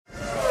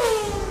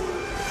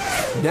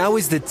Now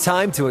is the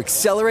time to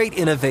accelerate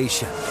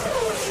innovation.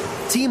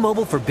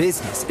 T-Mobile for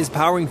Business is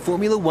powering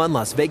Formula One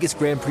Las Vegas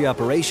Grand Prix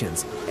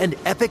operations and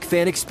epic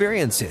fan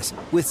experiences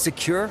with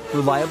secure,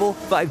 reliable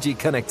 5G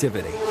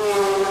connectivity.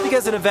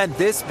 Because an event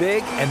this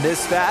big and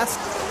this fast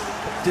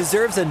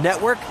deserves a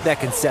network that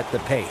can set the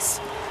pace.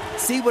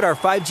 See what our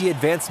 5G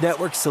advanced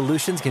network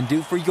solutions can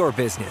do for your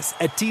business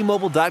at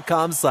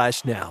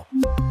T-Mobile.com/now.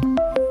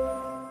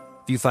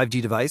 View 5G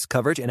device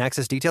coverage and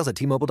access details at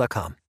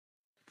T-Mobile.com.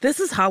 This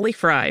is Holly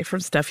Fry from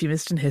Stuff You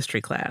Missed in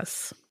History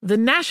class. The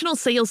national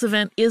sales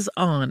event is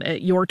on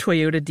at your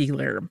Toyota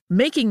dealer,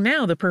 making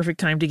now the perfect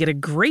time to get a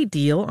great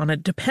deal on a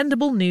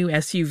dependable new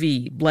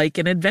SUV, like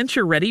an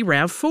adventure-ready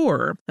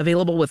RAV4.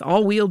 Available with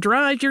all-wheel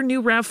drive, your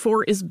new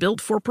RAV4 is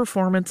built for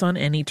performance on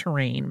any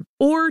terrain.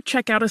 Or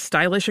check out a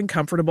stylish and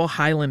comfortable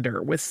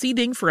Highlander with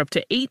seating for up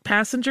to 8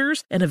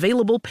 passengers and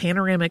available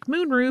panoramic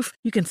moonroof.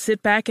 You can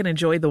sit back and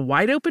enjoy the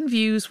wide-open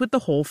views with the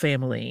whole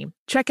family.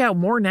 Check out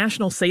more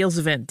national sales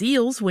event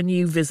deals when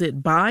you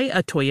visit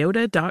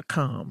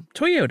buyatoyota.com.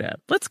 Toyota,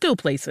 let's go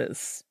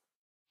places.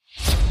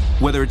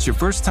 Whether it's your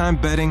first time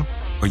betting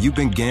or you've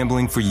been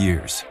gambling for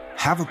years,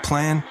 have a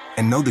plan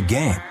and know the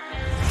game.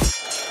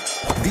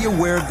 Be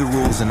aware of the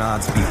rules and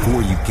odds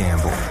before you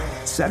gamble.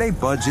 Set a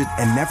budget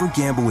and never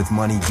gamble with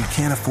money you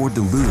can't afford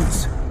to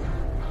lose.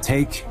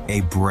 Take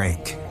a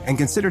break and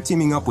consider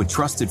teaming up with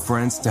trusted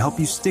friends to help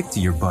you stick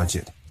to your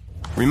budget.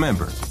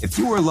 Remember, if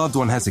you or a loved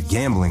one has a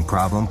gambling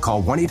problem,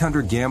 call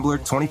 1-800-GAMBLER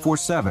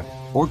 24/7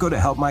 or go to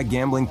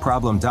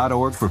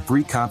helpmygamblingproblem.org for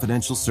free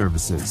confidential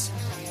services.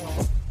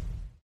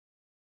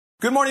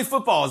 Good Morning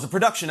Football is a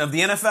production of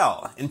the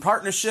NFL in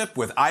partnership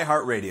with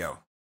iHeartRadio.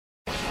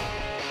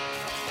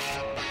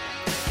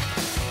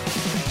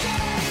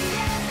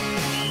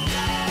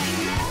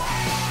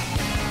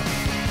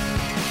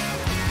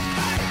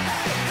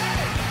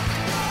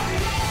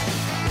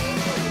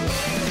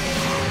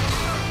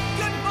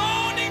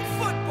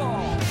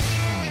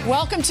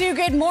 Welcome to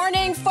Good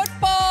Morning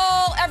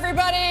Football,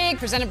 everybody.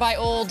 Presented by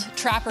Old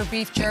Trapper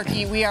Beef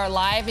Jerky. We are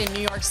live in New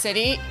York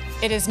City.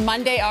 It is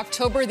Monday,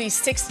 October the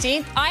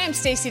 16th. I am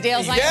Stacey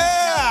Dales. I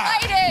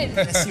am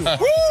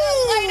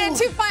delighted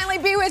to finally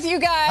be with you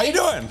guys. How you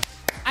doing?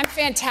 I'm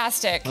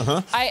fantastic.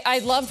 I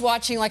loved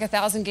watching like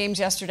 1,000 games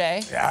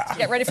yesterday. Yeah.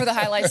 Get ready for the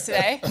highlights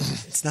today.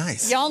 It's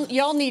nice.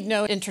 Y'all need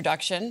no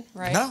introduction,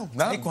 right? No.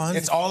 Take one.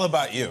 It's all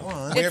about you.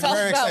 It's all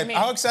very about excited. me.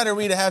 How excited are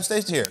we to have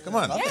Stacey here? Come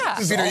on. Yeah.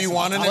 Peter, you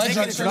want an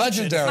introduction?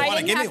 Legendary.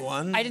 I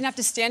didn't have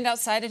to stand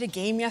outside at a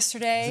game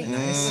yesterday. It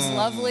was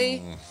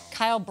lovely.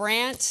 Kyle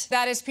Brandt.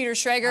 That is Peter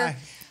Schrager. Hi.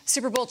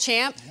 Super Bowl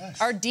champ.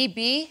 Yes. Our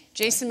DB,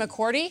 Jason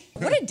McCourty.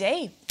 What a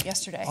day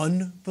yesterday.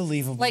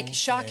 Unbelievable. Like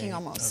shocking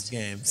almost.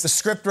 Games. The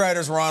script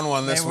writers were on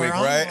one this They were week,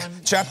 on right?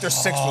 one. Chapter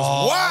 6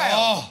 was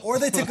wild. Or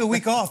they took a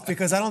week off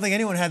because I don't think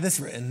anyone had this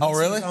written. Oh, This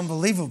really? was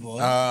unbelievable.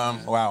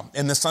 Wow.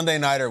 And the Sunday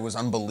Nighter was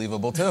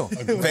unbelievable, too.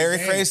 Very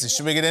crazy.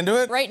 Should we get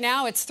into it? Right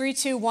now, it's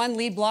 3-2-1,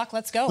 lead block.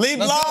 Let's go. Lead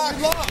block.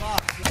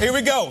 Here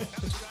we go.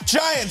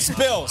 Giants,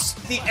 Bills.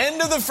 The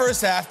end of the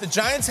first half, the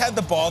Giants had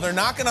the ball. They're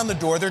knocking on the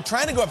door. They're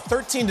trying to go up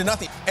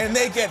 13-0, and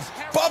they get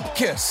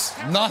bupkis.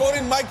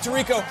 Quoting Mike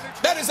Tirico,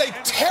 that is a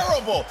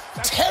terrible,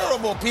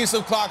 terrible piece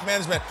of clock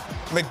management.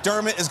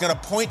 McDermott is going to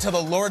point to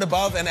the Lord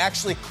above and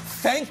actually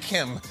thank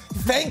him.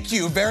 Thank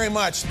you very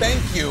much.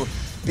 Thank you.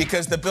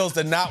 Because the Bills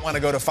did not want to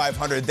go to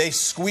 500. They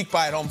squeak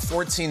by at home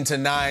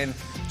 14-9.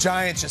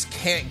 Giants just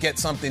can't get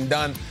something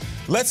done.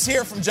 Let's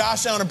hear from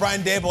Josh Allen and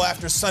Brian Daboll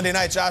after Sunday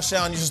night. Josh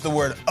Allen uses the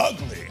word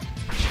ugly.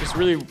 Just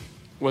really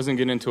wasn't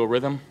getting into a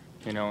rhythm.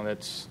 You know,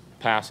 that's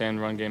pass and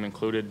run game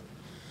included.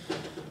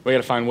 We got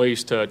to find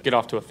ways to get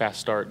off to a fast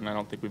start, and I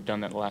don't think we've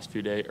done that the last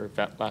few days or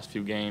last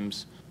few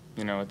games.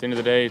 You know, at the end of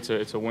the day,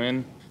 it's a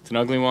win. It's an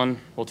ugly one.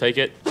 We'll take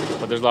it.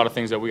 But there's a lot of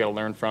things that we got to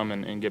learn from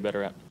and get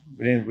better at.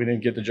 We didn't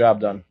get the job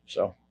done.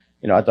 So,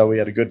 you know, I thought we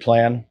had a good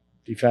plan.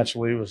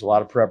 Defensively, it was a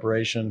lot of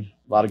preparation,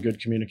 a lot of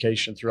good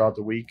communication throughout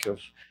the week of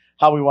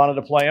how we wanted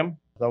to play them.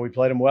 I thought we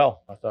played them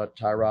well. I thought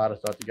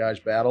the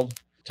guys battled.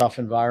 Tough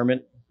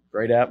environment,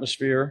 great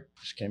atmosphere.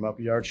 Just came up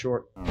a yard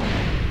short.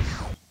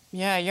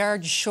 Yeah, a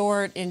yard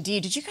short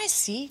indeed. Did you guys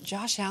see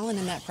Josh Allen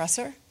in that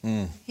presser?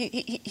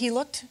 He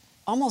looked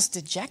almost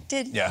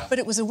dejected, but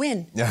it was a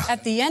win. Yeah.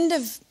 At the end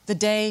of the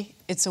day,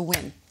 it's a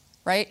win,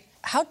 right?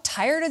 How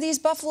tired are these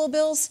Buffalo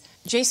Bills?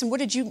 Jason, what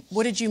did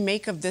you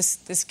make of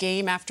this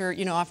game after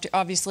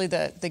obviously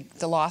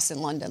the loss in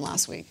London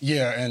last week?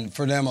 Yeah, and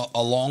for them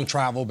a long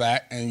travel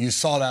back, and you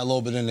saw that a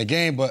little bit in the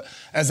game. But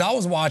as I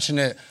was watching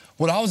it,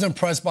 what I was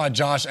impressed by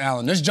Josh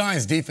Allen, this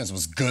Giants defense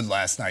was good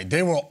last night.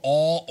 They were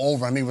all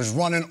over him. He was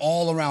running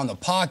all around the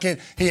pocket.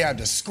 He had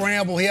to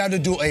scramble. He had to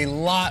do a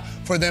lot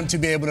for them to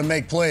be able to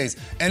make plays.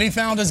 And he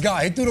found his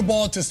guy. He threw the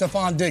ball to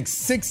Stephon Diggs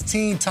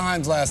 16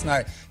 times last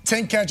night,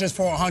 10 catches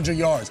for 100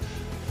 yards.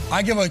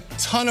 I give a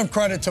ton of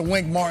credit to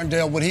Wink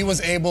Martindale, what he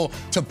was able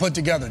to put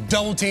together.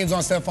 Double teams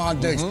on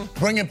Stephon Diggs,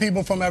 bringing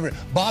people from everywhere.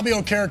 Bobby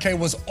Okereke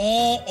was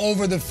all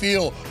over the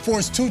field,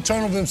 forced 2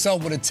 turnovers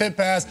himself with a tip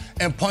pass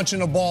and punching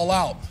the ball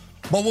out.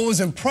 But what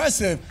was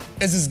impressive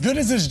is as good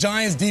as this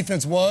Giants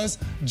defense was,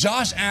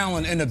 Josh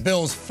Allen and the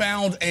Bills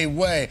found a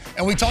way.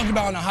 And we talked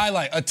about in the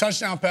highlight, a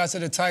touchdown pass to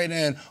the tight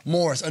end,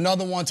 Morris,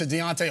 another one to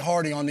Deontay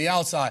Hardy on the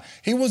outside.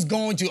 He was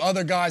going to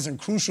other guys in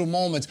crucial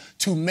moments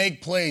to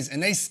make plays,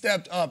 and they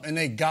stepped up and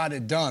they got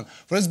it done.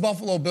 For this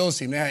Buffalo Bills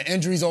team, they had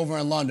injuries over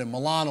in London.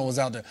 Milano was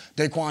out there.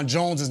 Daquan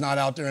Jones is not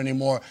out there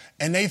anymore.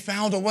 And they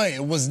found a way.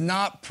 It was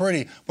not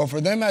pretty. But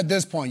for them at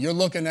this point, you're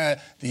looking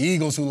at the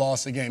Eagles who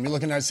lost the game. You're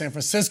looking at San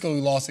Francisco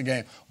who lost the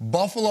game.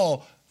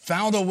 Buffalo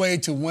found a way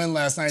to win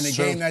last night in a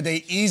game that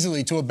they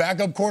easily, to a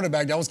backup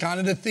quarterback, that was kind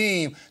of the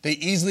theme, they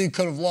easily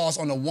could have lost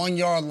on the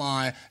 1-yard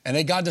line, and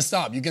they got to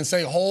stop. You can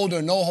say hold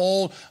or no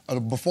hold.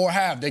 Before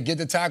half, they get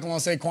the tackle on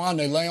Saquon,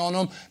 they lay on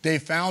them. They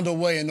found a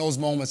way in those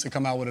moments to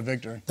come out with a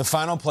victory. The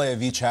final play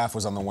of each half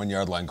was on the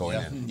 1-yard line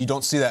going in. You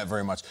don't see that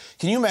very much.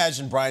 Can you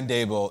imagine Brian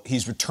Daboll?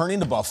 He's returning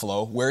to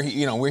Buffalo, where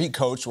he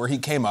coached, where he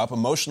came up.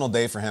 Emotional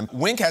day for him.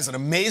 Wink has an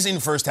amazing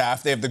first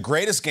half. They have the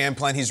greatest game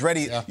plan. He's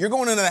ready. Yeah. You're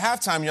going into the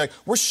halftime. You're like,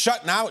 we're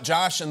shutting out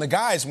Josh and the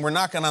guys, and we're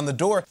knocking on the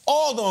door.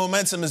 All the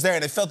momentum is there,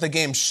 and I felt the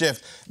game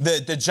shift.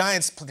 The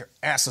Giants put their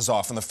asses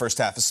off in the first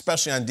half,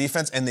 especially on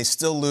defense, and they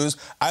still lose.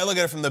 I look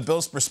at it from the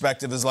Bills'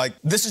 perspective as like,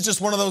 this is just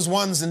one of those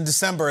ones in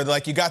December.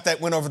 Like, you got that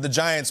win over the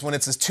Giants when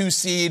it's a 2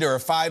 seed or a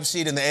 5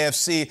 seed in the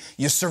AFC.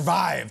 You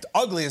survived.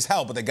 Ugly as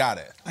hell, but they got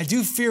it. I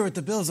do fear with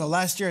the Bills, though.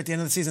 Last year at the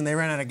end of the season, they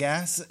ran out of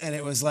gas, and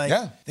it was like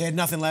they had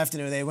nothing left,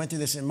 and they went through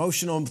this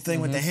emotional thing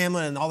with the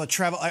Hamlin and all the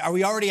travel. Are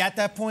we already at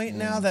that point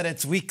now that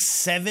it's week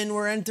 7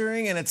 we're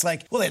entering, and it's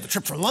like, well, they had the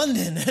trip for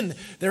London, and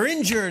they're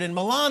injured, and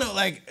Milano.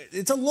 Like,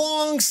 it's a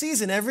long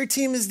season. Every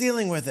team is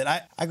dealing with it.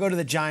 I go to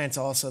the Giants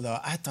also, though.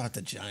 I thought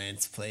the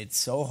Giants played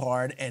so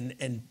hard,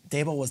 and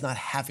Daboll was not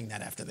having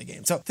that after the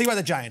game. So think about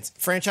the Giants.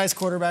 Franchise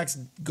quarterback's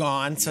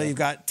gone, so you've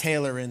got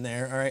Taylor in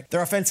there, all right?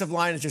 Their offensive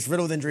line is just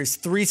riddled with injuries.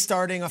 3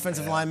 starting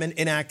offensive linemen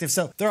inactive.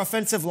 So their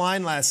offensive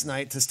line last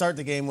night to start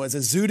the game was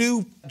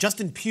Azudu,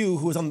 Justin Pugh,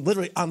 who was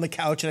literally on the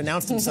couch and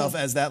announced himself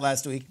as that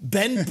last week,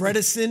 Ben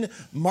Bredesen,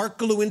 Mark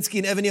Glowinski,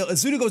 and Evan Neal.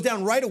 Azudu goes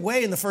down right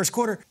away in the first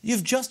quarter. You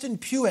have Justin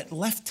Pugh at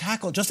left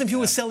tackle. Justin Pugh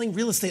was selling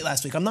real estate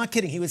last week. I'm not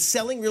kidding. He was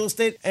selling real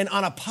estate and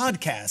on a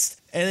podcast.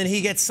 And then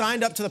he gets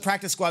signed up to the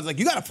practice squad. Like,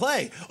 you got to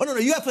play. Oh, no,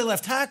 you got to play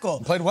left tackle.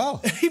 He played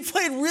well. He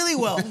played really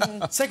well.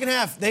 Second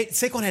half,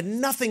 Saquon had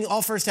nothing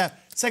all first half.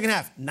 Second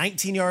half,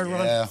 19-yard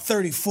run,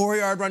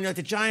 34-yard run. You're like,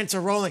 the Giants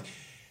are rolling.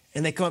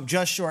 And they come up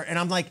just short. And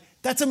I'm like,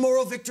 that's a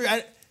moral victory.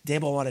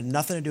 Daboll wanted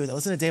nothing to do with it.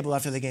 Listen to Daboll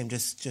after the game,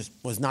 just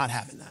was not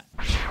having that.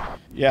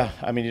 Yeah,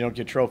 I mean, you don't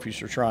get trophies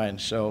for trying.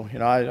 So,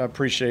 I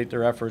appreciate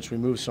their efforts. We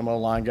moved some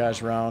O-line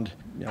guys around.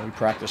 We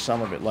practiced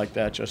some of it like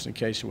that just in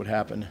case it would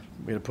happen.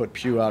 We had to put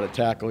Pugh out at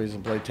tackle. He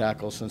hasn't played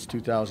tackle since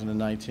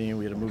 2019.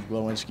 We had to move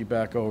Glowinski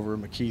back over,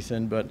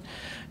 McKeithen. But,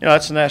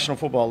 that's the National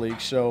Football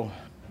League. So,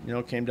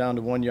 came down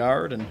to 1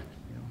 yard and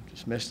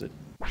just missed it.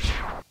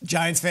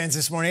 Giants fans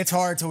this morning, it's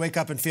hard to wake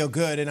up and feel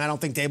good, and I don't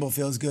think Daboll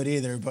feels good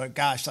either. But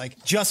gosh,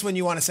 just when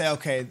you want to say,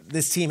 okay,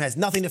 this team has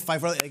nothing to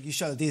fight for, like you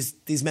showed,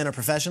 these men are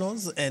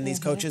professionals and these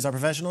coaches are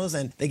professionals,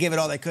 and they gave it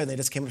all they could, and they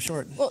just came up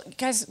short. Well,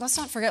 guys, let's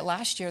not forget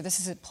last year. This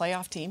is a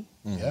playoff team,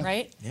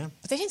 right? Yeah.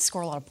 But they didn't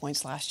score a lot of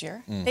points last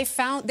year.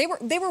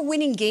 They were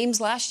winning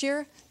games last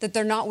year that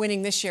they're not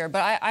winning this year.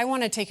 But I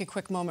want to take a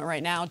quick moment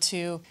right now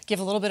to give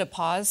a little bit of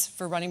pause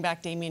for running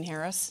back Damian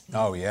Harris.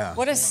 Oh yeah.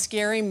 What a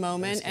scary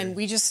moment, and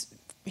we just.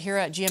 Here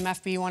at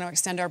GMFB, want to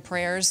extend our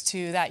prayers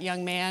to that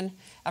young man.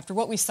 After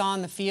what we saw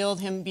in the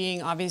field, him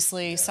being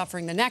obviously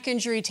suffering the neck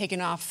injury, taken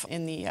off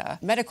in the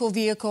medical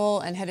vehicle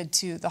and headed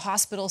to the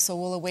hospital, so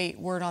we'll await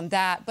word on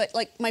that. But,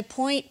 my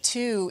point,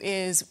 too,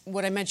 is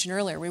what I mentioned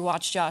earlier. We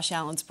watched Josh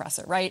Allen's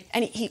presser, right?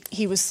 And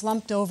he was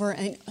slumped over,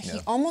 and he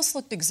almost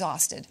looked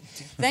exhausted.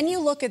 Then you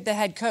look at the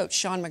head coach,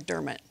 Sean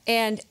McDermott,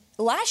 and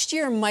last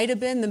year might have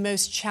been the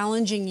most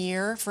challenging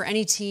year for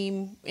any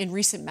team in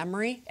recent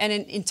memory. And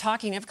in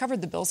talking, I've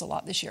covered the Bills a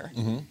lot this year.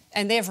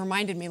 And they have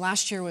reminded me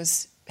last year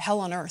was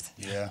hell on earth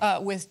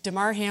with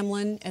Damar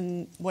Hamlin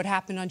and what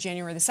happened on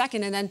January the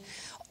 2nd. And then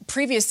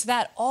previous to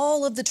that,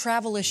 all of the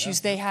travel issues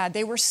they had.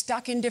 They were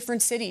stuck in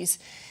different cities.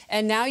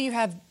 And now you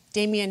have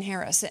Damian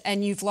Harris,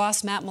 and you've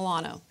lost Matt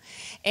Milano.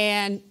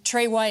 And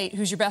Trey White,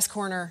 who's your best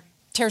corner,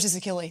 tears his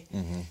Achilles.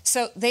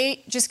 So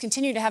they just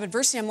continue to have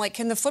adversity. I'm like,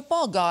 can the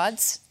football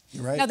gods...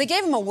 You're right. Now, they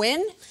gave him a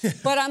win,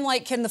 but I'm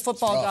like, can the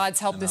football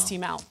gods help this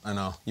team out? I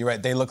know. You're right.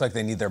 They look like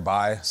they need their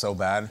bye so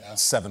bad.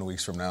 7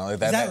 weeks from now. Is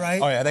that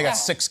right? Oh, yeah. They got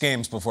 6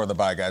 games before the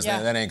bye, guys.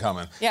 Yeah. That ain't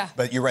coming. Yeah.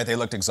 But you're right. They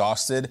looked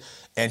exhausted.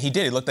 And he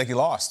did. He looked like he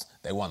lost.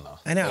 They won, though.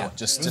 I know. Yeah.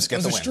 Just get the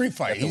win. It was a street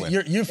fight.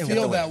 You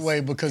feel that way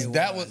because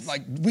that was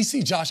like, we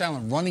see Josh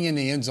Allen running in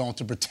the end zone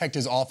to protect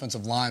his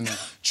offensive lineman,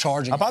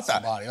 charging about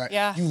somebody. Right?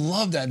 Yeah. You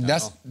love that.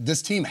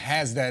 This team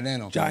has that in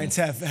them. Giants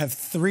have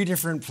 3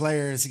 different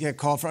players get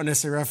called for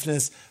unnecessary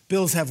roughness.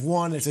 Bills have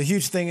 1. It's a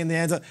huge thing in the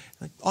end zone.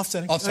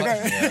 Offsetting.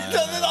 Offsetting.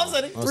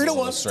 Offsetting.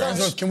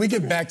 3-1. Can we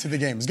get back to the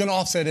game? It's going to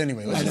offset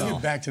anyway. Let's just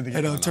get back to the game.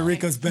 I know.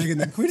 Tarico's begging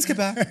them. Can we just get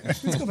back?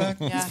 Let's go back.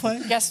 Yeah. Let's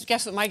play.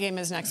 Guess what my game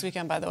is next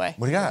weekend, by the way?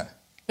 What do you got?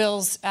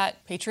 Bills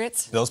at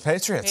Patriots.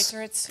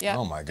 Patriots, yeah.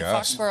 Oh, my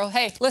gosh. Foxborough.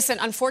 Hey, listen,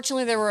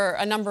 unfortunately, there were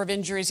a number of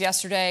injuries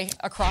yesterday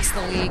across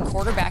the league,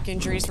 quarterback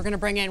injuries. We're going to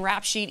bring in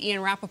Rap Sheet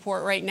Ian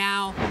Rappaport right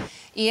now.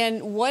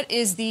 Ian, what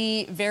is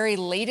the very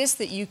latest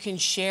that you can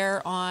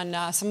share on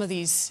some of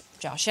these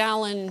Josh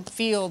Allen,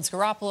 Fields,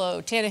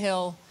 Garoppolo,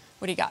 Tannehill?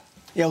 What do you got?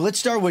 Yeah, let's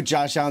start with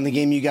Josh Allen, the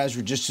game you guys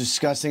were just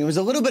discussing. It was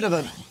a little bit of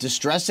a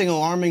distressing,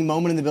 alarming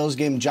moment in the Bills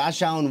game.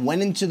 Josh Allen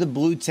went into the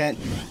blue tent,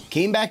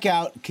 came back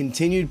out,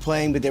 continued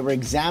playing, but they were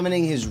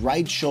examining his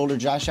right shoulder.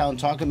 Josh Allen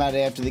talking about it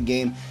after the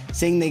game,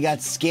 saying they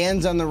got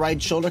scans on the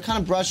right shoulder, kind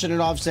of brushing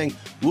it off, saying,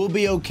 we'll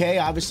be okay.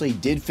 Obviously,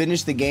 did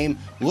finish the game,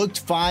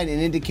 looked fine,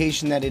 an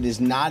indication that it is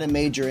not a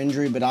major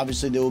injury, but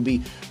obviously there will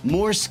be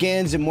more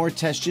scans and more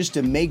tests just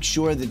to make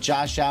sure that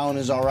Josh Allen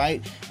is all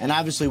right, and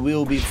obviously we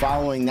will be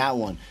following that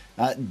one.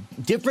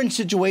 Different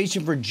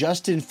situation for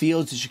Justin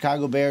Fields, the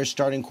Chicago Bears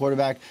starting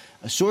quarterback.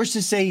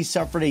 Sources say he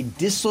suffered a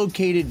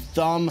dislocated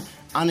thumb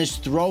on his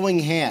throwing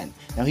hand.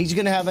 Now, he's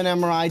going to have an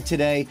MRI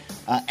today.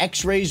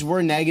 X-rays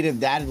were negative.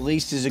 That at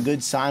least is a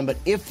good sign. But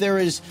if there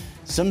is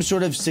some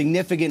sort of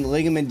significant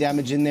ligament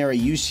damage in there, a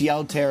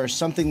UCL tear, or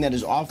something that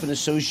is often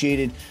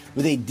associated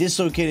with a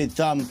dislocated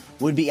thumb,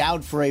 would be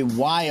out for a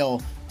while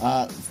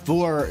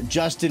for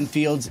Justin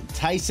Fields.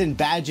 Tyson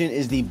Bagent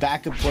is the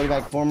backup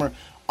quarterback, former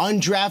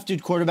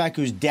undrafted quarterback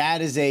whose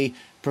dad is a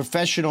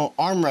professional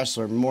arm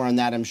wrestler. More on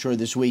that, I'm sure,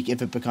 this week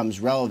if it becomes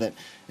relevant.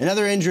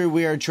 Another injury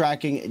we are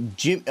tracking,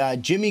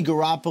 Jimmy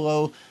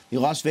Garoppolo, the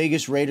Las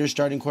Vegas Raiders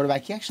starting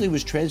quarterback. He actually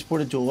was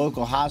transported to a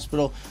local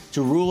hospital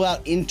to rule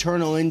out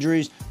internal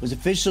injuries, was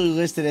officially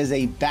listed as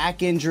a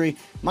back injury.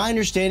 My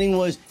understanding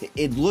was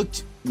it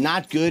looked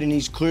not good, and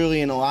he's clearly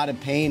in a lot of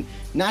pain.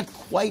 Not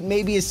quite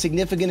maybe as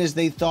significant as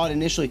they thought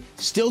initially.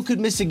 Still could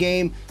miss a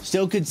game,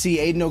 still could see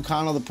Aiden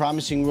O'Connell, the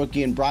promising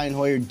rookie, and Brian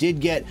Hoyer did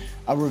get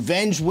a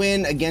revenge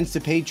win against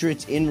the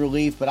Patriots in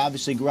relief, but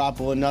obviously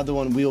Garoppolo, another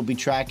one we will be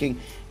tracking.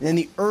 And then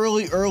the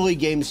early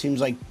game, seems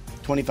like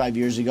 25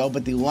 years ago,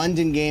 but the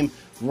London game,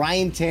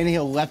 Ryan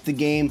Tannehill left the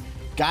game,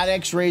 got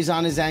x-rays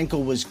on his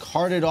ankle, was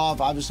carted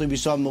off. Obviously, we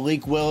saw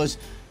Malik Willis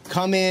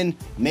come in,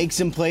 make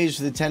some plays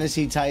for the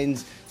Tennessee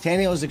Titans.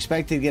 Tannehill is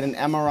expected to get an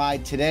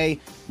MRI today.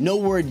 No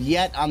word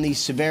yet on the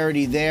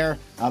severity there,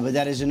 but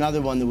that is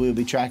another one that we will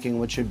be tracking,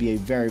 which should be a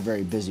very,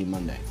 very busy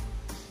Monday.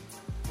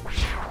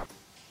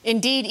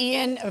 Indeed,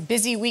 Ian, a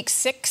busy week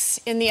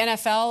 6 in the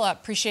NFL.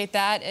 Appreciate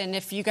that. And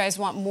if you guys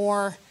want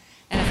more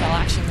NFL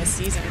action this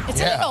season, it's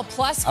NFL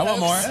Plus, folks. I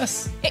want more.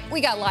 Yes. We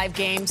got live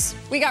games.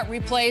 We got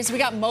replays. We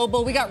got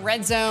mobile. We got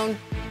red zone.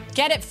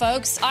 Get it,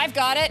 folks. I've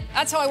got it.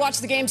 That's how I watched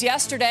the games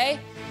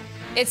yesterday.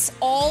 It's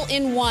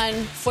all-in-one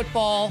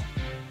football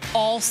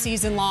all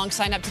season long.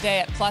 Sign up today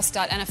at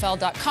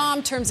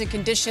plus.nfl.com. Terms and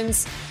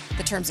conditions.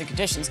 The terms and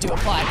conditions do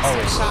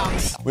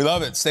apply. We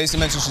love it. Stacey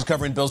mentioned she's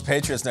covering Bills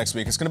Patriots next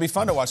week. It's going to be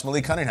fun to watch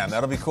Malik Cunningham.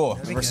 That'll be cool.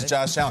 Versus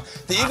Josh Allen.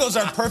 The Eagles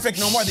aren't perfect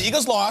no more. The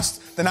Eagles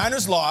lost. The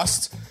Niners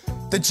lost.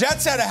 The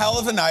Jets had a hell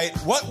of a night.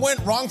 What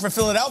went wrong for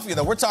Philadelphia,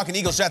 though? We're talking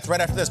Eagles-Jets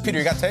right after this. Peter,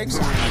 you got takes?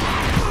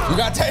 You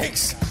got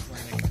takes?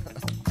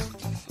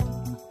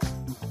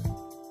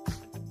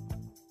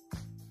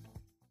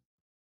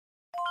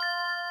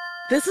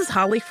 This is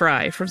Holly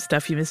Fry from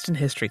Stuff You Missed in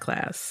History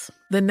class.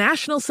 The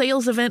national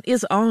sales event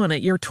is on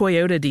at your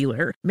Toyota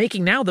dealer,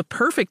 making now the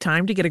perfect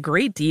time to get a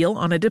great deal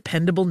on a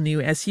dependable new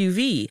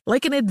SUV,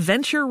 like an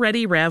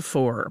adventure-ready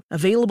RAV4.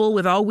 Available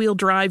with all-wheel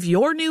drive,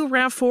 your new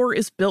RAV4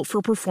 is built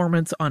for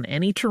performance on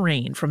any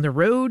terrain, from the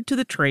road to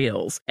the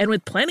trails. And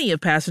with plenty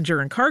of passenger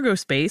and cargo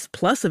space,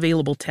 plus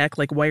available tech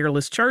like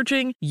wireless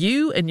charging,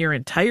 you and your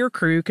entire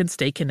crew can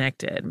stay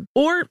connected.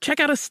 Or check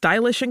out a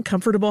stylish and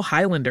comfortable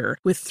Highlander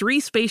with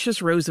 3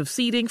 spacious rows of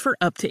seating for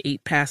up to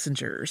 8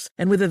 passengers.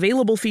 And with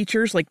available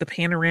features like the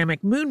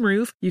panoramic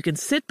moonroof, you can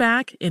sit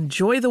back,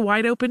 enjoy the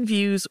wide-open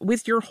views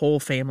with your whole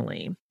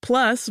family.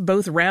 Plus,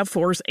 both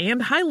RAV4s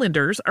and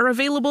Highlanders are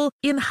available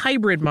in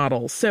hybrid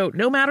models, so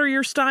no matter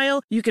your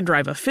style, you can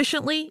drive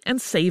efficiently and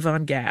save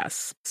on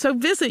gas. So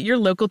visit your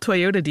local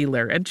Toyota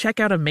dealer and check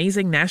out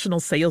amazing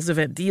national sales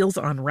event deals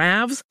on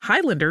RAVs,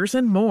 Highlanders,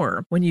 and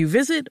more when you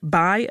visit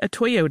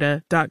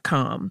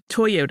buyatoyota.com.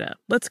 Toyota,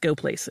 let's go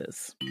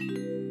places.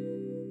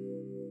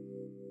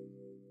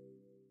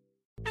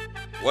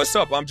 What's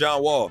up? I'm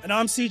John Wall. And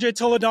I'm CJ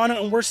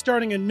Toledano, and we're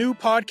starting a new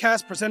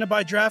podcast presented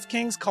by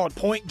DraftKings called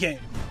Point Game.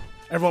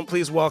 Everyone,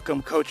 please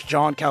welcome Coach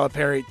John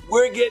Calipari.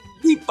 We're getting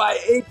beat by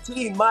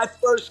 18. My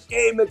first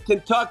game in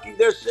Kentucky,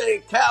 they're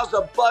saying Cal's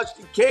a bust.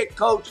 He can't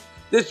coach.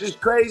 This is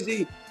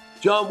crazy.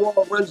 John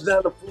Wall runs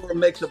down the floor and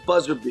makes a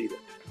buzzer beater.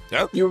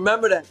 Yep. You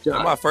remember that, John?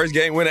 That's my first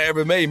game winner I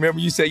ever made. Remember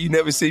you said you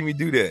never see me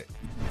do that.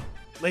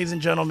 Ladies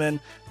and gentlemen,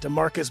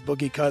 DeMarcus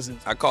Boogie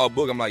Cousins. I called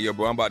Boog. I'm like, yo,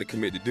 bro, I'm about to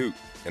commit to Duke.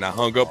 And I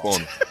hung up on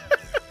him.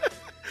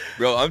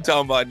 Bro, I'm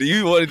talking about, do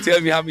you want to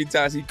tell me how many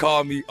times he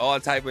called me all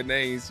type of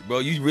names? Bro,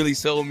 you really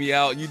sold me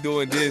out. You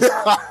doing this.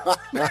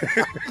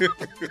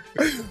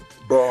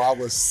 Bro, I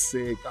was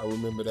sick. I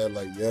remember that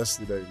like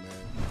yesterday,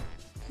 man.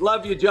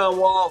 Love you, John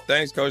Wall.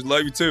 Thanks, Coach.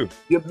 Love you, too.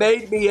 You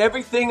made me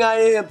everything I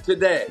am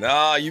today.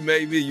 Nah, you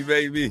made me. You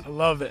made me. I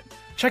love it.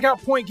 Check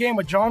out Point Game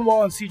with John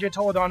Wall and CJ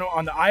Toledano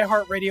on the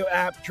iHeartRadio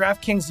app,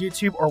 DraftKings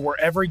YouTube, or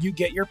wherever you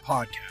get your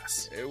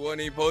podcasts. It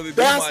wasn't even supposed to be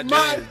That's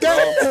my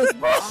dance,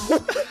 bro.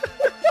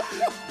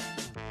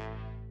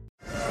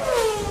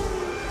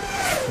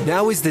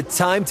 Now is the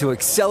time to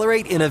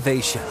accelerate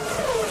innovation.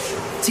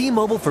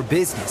 T-Mobile for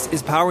Business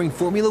is powering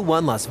Formula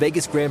One Las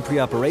Vegas Grand Prix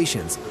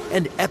operations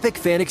and epic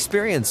fan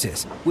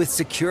experiences with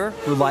secure,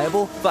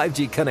 reliable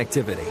 5G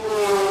connectivity.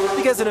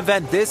 Because an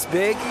event this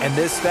big and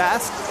this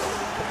fast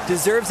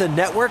deserves a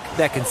network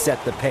that can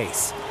set the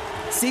pace.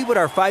 See what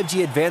our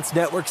 5G advanced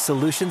network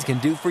solutions can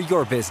do for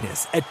your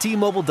business at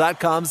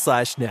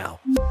T-Mobile.com/now.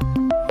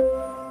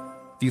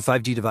 View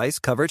 5G device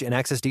coverage and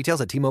access details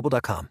at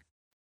T-Mobile.com.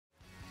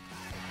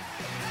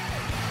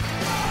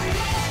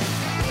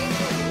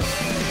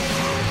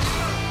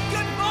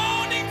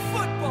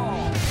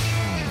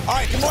 All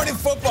right, good morning,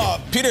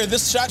 football. Peter,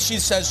 this shot sheet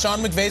says Sean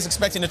McVay's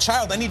expecting a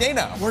child any day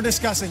now. We're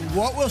discussing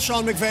what will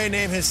Sean McVay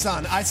name his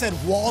son. I said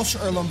Walsh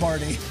or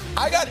Lombardi.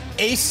 I got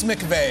Ace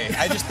McVay.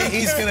 I just think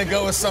he's going to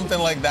go with something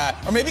like that.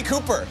 Or maybe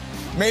Cooper.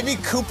 Maybe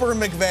Cooper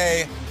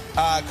McVay.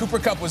 Cooper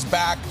Cup was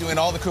back doing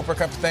all the Cooper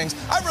Cup things.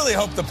 I really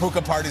hope the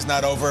Puka party's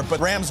not over, but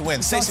Rams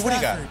win. Stacey, what do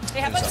you got?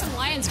 Hey, how about some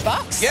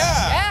Lions-Bucks? Yeah.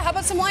 Yeah, how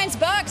about some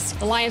Lions-Bucks?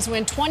 The Lions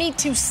win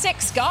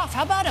 20-6. Goff,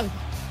 how about him?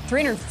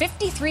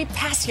 353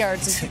 pass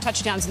yards and 2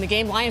 touchdowns in the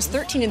game. Lions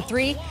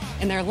 13-3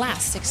 in their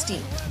last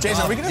 16.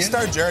 Jason, are we going to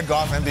start Jared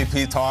Goff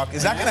MVP talk?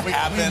 Is that going to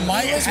happen?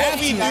 That's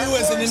what we do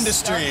as an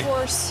industry.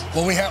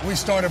 Well, we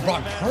started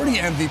Brock Purdy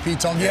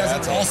MVP talk. He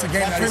hasn't lost a game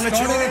that he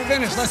started and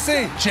finished. Let's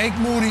see. Jake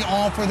Moody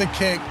on for the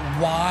kick.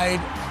 Wide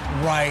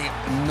right.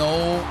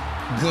 No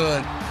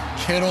good.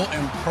 Kittle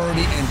and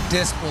Purdy in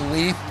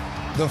disbelief.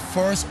 The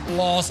first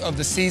loss of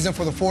the season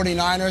for the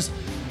 49ers.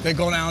 They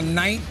go down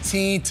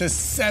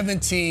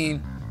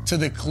 19-17 to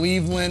the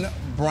Cleveland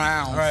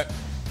Browns. All right.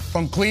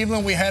 From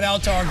Cleveland, we head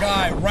out to our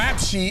guy, Rap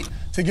Sheet,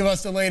 to give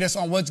us the latest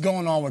on what's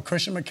going on with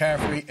Christian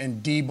McCaffrey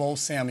and Deebo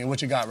Samuel.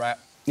 What you got, Rap?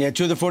 Yeah,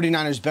 two of the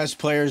 49ers' best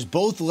players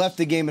both left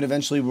the game and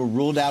eventually were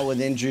ruled out with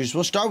injuries.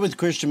 We'll start with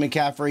Christian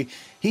McCaffrey.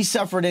 He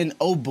suffered an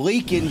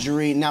oblique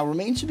injury. Now,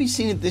 remains to be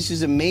seen if this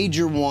is a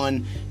major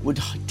one. Would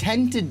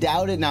tend to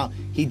doubt it. Now,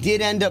 he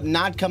did end up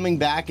not coming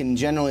back, and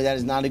generally that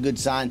is not a good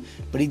sign.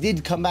 But he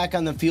did come back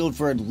on the field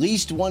for at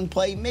least one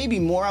play, maybe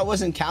more. I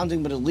wasn't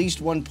counting, but at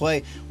least one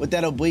play with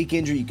that oblique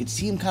injury. You could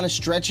see him kind of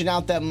stretching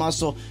out that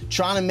muscle,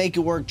 trying to make it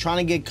work, trying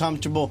to get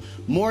comfortable.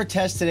 More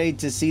tests today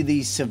to see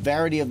the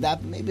severity of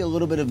that, but maybe a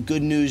little bit of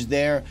good news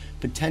there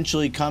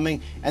potentially coming.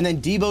 And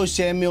then Deebo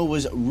Samuel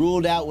was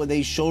ruled out with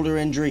a shoulder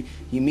injury.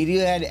 He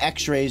immediately had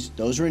x-rays.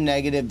 Those were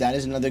negative. That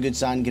is another good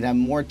sign. Could have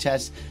more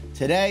tests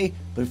today.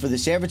 But for the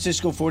San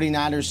Francisco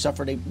 49ers,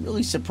 suffered a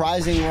really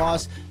surprising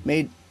loss,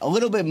 made a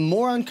little bit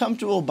more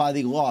uncomfortable by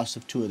the loss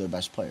of two of their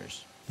best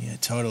players. Yeah,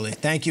 totally.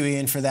 Thank you,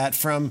 Ian, for that.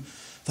 From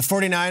the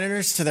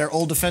 49ers to their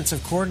old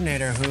defensive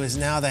coordinator, who is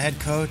now the head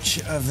coach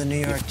of the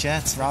New York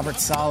Jets, Robert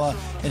Saleh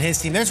and his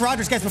team. There's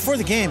Rodgers. Guys, before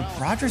the game,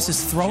 Rodgers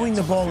is throwing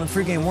the ball in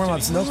pregame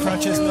warmups. No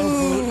crutches, no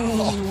boot.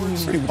 Oh,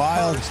 it's pretty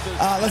wild.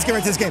 Let's get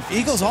right to this game.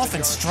 Eagles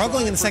offense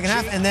struggling in the second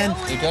half, and then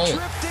Jake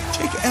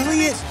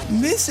Elliott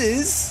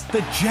misses.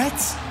 The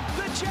Jets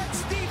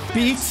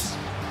beat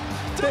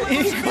the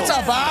Eagles. What's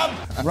up, Bob?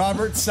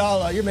 Robert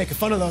Saleh, you're making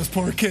fun of those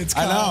poor kids,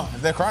 Kyle. I know.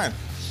 They're crying.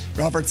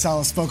 Robert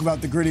Saleh spoke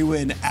about the gritty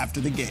win after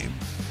the game.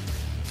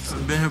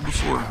 I've been here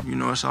before. You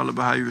know, it's all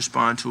about how you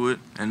respond to it.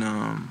 And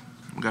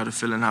we got a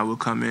feeling how we'll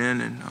come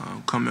in and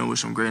come in with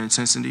some great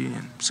intensity.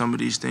 And some of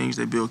these things,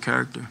 they build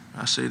character.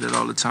 I say that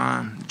all the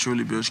time. It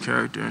truly builds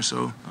character. And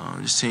so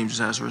this team just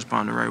has to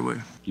respond the right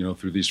way. You know,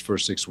 through these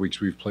first 6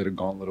 weeks, we've played a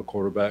gauntlet of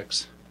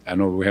quarterbacks. I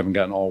know we haven't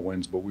gotten all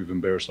wins, but we've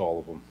embarrassed all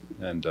of them.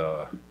 And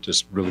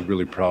just really,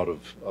 really proud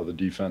of the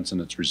defense and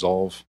its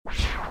resolve.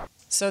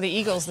 So the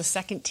Eagles, the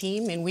second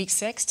team in Week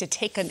 6 to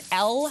take an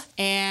L.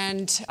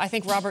 And I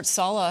think Robert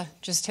Saleh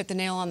just hit the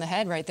nail on the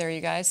head right there, you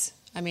guys.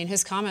 I mean,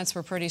 his comments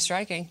were pretty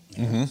striking.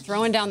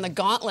 Throwing down the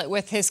gauntlet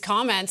with his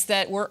comments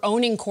that we're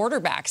owning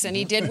quarterbacks, and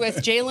he did with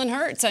Jalen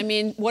Hurts. I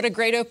mean, what a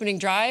great opening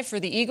drive for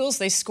the Eagles.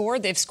 They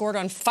scored. They've scored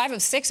on 5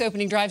 of 6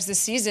 opening drives this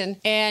season,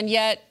 and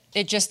yet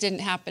it just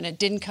didn't happen. It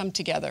didn't come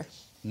together.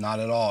 Not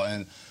at all.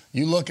 And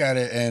you look at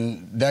it,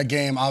 and that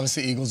game,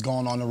 obviously, Eagles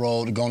going on the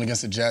road, going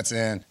against the Jets,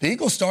 and the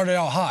Eagles started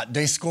out hot.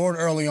 They scored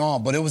early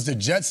on, but it was the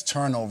Jets'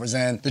 turnovers.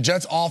 And the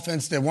Jets'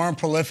 offense, they weren't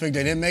prolific.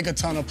 They didn't make a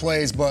ton of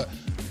plays, but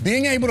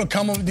being able to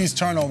come up with these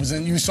turnovers,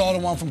 and you saw the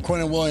one from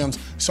Quentin Williams,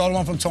 saw the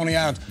one from Tony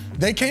Adams,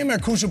 they came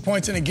at crucial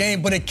points in the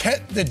game, but it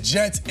kept the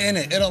Jets in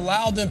it. It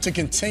allowed them to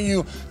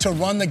continue to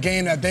run the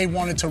game that they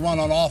wanted to run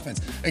on offense.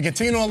 It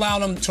continued to allow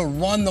them to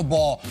run the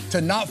ball,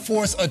 to not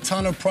force a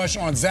ton of pressure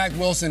on Zach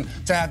Wilson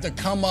to have to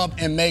come up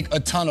and make a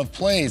ton of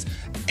plays.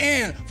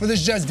 And for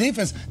this Jets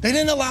defense, they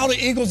didn't allow the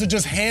Eagles to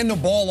just hand the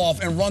ball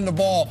off and run the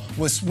ball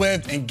with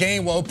Swift and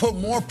Gainwell. It put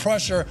more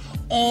pressure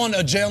on a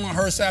Jalen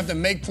Hurts to have to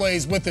make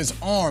plays with his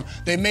arm.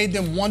 They made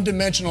them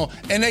one-dimensional,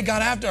 and they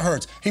got after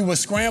Hurts. He was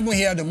scrambling.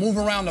 He had to move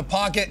around the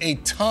pocket a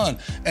ton.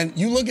 And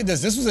you look at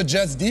this. This was a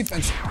Jets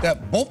defense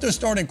that both their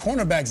starting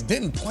cornerbacks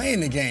didn't play in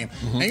the game.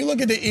 And you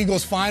look at the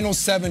Eagles' final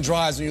 7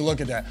 drives, and you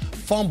look at that.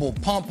 Fumble,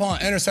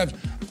 punt, interception.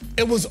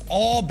 It was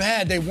all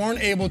bad. They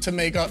weren't able to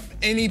make up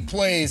any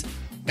plays,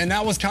 and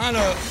that was kind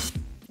of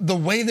the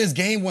way this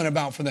game went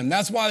about for them.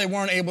 That's why they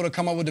weren't able to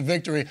come up with the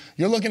victory.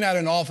 You're looking at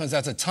an offense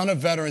that's a ton of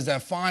veterans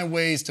that find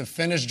ways to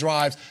finish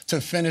drives, to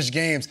finish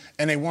games,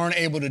 and they weren't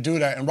able to do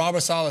that. And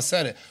Robert Saleh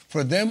said it.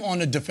 For them on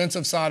the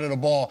defensive side of the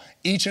ball,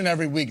 each and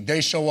every week,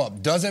 they show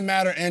up. Doesn't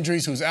matter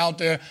injuries, who's out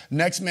there.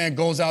 Next man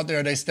goes out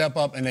there, they step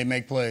up, and they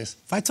make plays.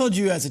 If I told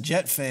you as a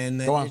Jet fan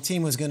that your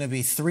team was going to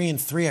be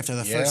 3-3 after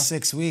the first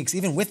 6 weeks,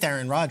 even with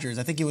Aaron Rodgers,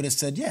 I think you would have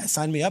said, yeah,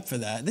 sign me up for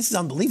that. This is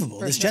unbelievable.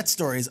 This Jet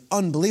story is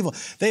unbelievable.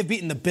 They've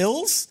beaten the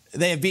Bills.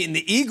 They have beaten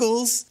the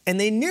Eagles, and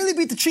they nearly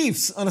beat the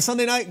Chiefs on a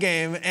Sunday night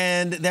game,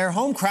 and their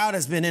home crowd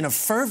has been in a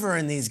fervor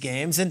in these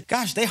games. And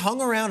gosh, they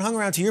hung around.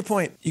 To your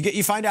point,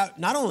 you find out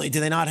not only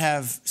do they not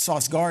have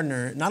Sauce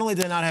Gardner, not only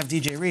do they not have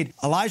DJ Reed,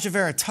 Elijah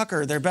Vera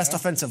Tucker, their best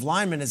offensive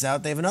lineman, is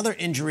out. They have another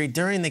injury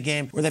during the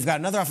game where they've got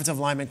another offensive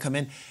lineman come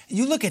in.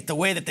 You look at the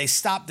way that they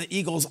stopped the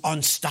Eagles'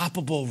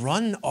 unstoppable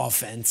run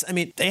offense. I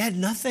mean, they had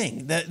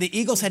nothing. The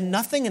Eagles had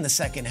nothing in the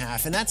second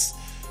half, and that's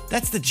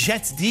the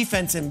Jets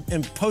defense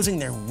imposing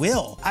their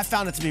will. I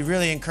found it to be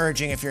really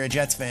encouraging if you're a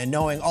Jets fan,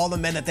 knowing all the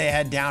men that they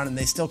had down, and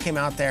they still came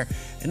out there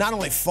and not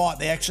only fought,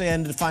 they actually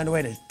ended to find a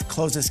way to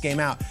close this game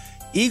out.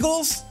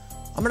 Eagles,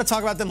 I'm going to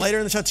talk about them later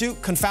in the show too.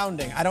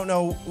 Confounding. I don't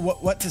know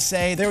what to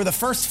say. They were the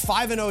first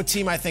 5-0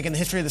 team, I think, in the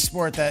history of the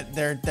sport that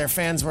their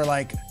fans were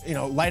like,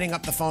 lighting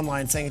up the phone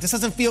line saying, it just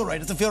doesn't feel right. It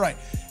doesn't feel right.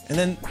 And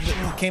then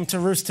it came to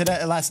roost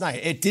last night.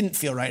 It didn't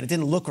feel right. It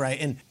didn't look right.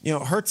 And,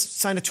 Hurts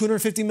signed a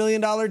 $250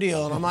 million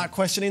deal, and I'm not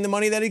questioning the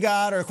money that he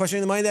got or questioning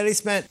the money that he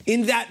spent.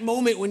 In that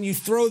moment, when you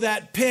throw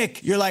that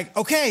pick, you're like,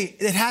 okay,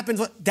 it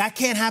happens. That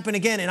can't happen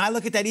again. And I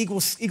look at that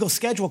Eagles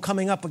schedule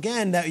coming up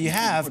again that you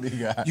have. What do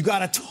you got? You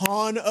got a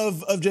ton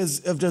of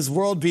just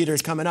world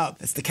beaters coming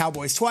up. It's the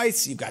Cowboys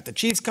twice. You've got the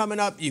Chiefs coming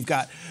up. You've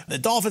got the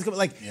Dolphins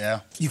coming.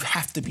 You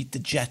have to beat the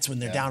Jets when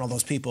they're down all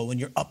those people, when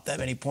you're up that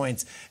many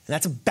points. And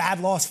that's a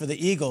bad loss for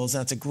the Eagles.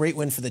 And it's a great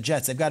win for the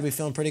Jets. They've got to be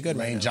feeling pretty good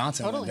right now. Lane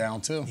Johnson went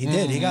down, too. He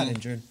did. He got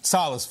injured.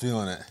 Saleh's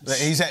feeling it.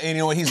 He's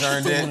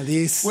earned it. One of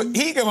these.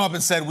 He came up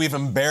and said, we've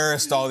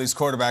embarrassed all these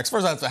quarterbacks. First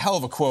of all, that's a hell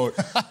of a quote.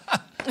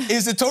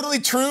 Is it totally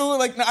true?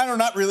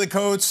 Not really,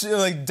 Coach.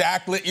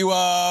 Dak lit you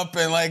up,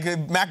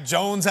 and Mac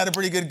Jones had a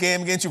pretty good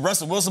game against you.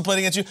 Russell Wilson played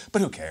against you,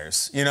 but who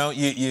cares?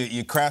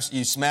 You crashed,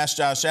 you smashed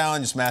Josh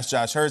Allen, you smashed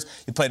Josh Hurts.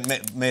 You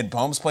made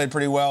Mahomes played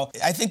pretty well.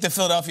 I think the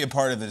Philadelphia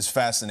part of it is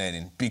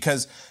fascinating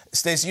because,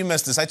 Stacey, you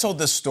missed this. I told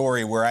this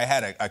story where I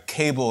had a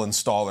cable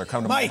installer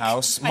come to my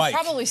house. Mike.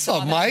 I probably saw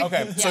that. Mike?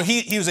 Okay, yeah. So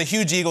he was a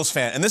huge Eagles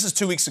fan, and this is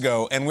 2 weeks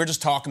ago, and we're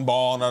just talking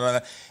ball,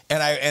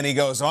 and he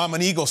goes, I'm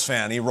an Eagles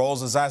fan. He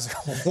rolls his eyes. I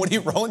go, what are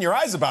you rolling your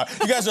eyes about?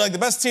 You guys are like the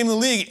best team in the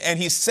league. And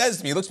he says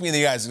to me, he looks me in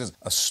the eyes, he goes,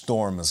 a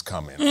storm is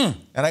coming. And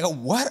I go,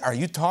 what are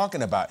you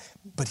talking about?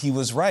 But he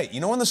was right.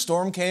 You know when the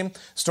storm came?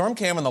 Storm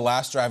came on the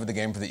last drive of the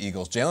game for the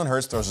Eagles. Jalen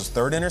Hurts throws his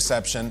 3rd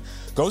interception,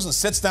 goes and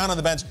sits down on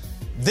the bench.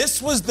 This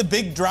was the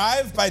big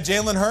drive by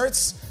Jalen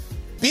Hurts.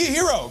 Be a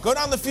hero. Go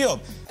down the field.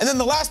 And then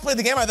the last play of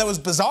the game, I thought was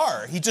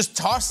bizarre. He just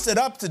tossed it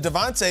up to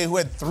Devontae, who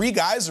had 3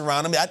 guys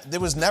around him.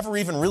 It was never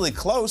even really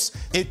close.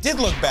 It did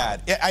look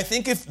bad. I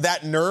think if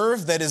that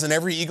nerve that is in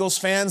every Eagles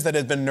fans that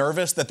had been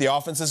nervous that the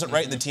offense isn't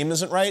right and the team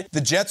isn't right,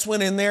 the Jets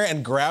went in there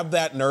and grabbed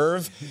that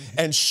nerve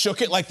and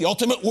shook it like the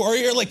Ultimate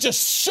Warrior,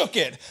 just shook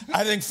it.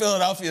 I think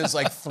Philadelphia is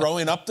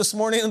throwing up this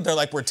morning. They're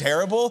like, we're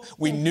terrible.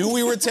 We knew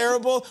we were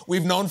terrible.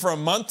 We've known for a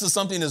month that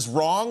something is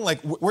wrong.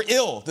 We're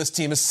ill. This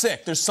team is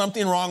sick. There's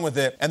something wrong with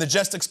it. And the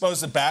Jets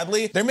exposed it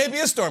badly. There may be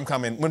a storm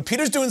coming. When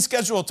Peter's doing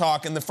schedule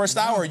talk in the first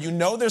hour,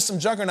 there's some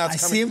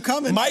juggernauts coming. I see him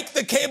coming. Mike,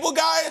 the cable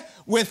guy,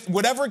 with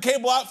whatever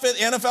cable outfit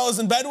the NFL is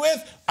in bed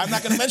with, I'm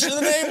not going to mention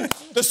the name.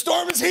 The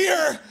storm is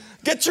here.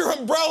 Get your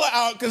umbrella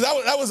out, because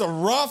that was a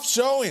rough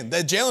showing.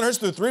 That Jalen Hurts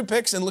threw 3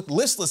 picks and looked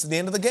listless at the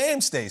end of the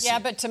game, Stacey. Yeah,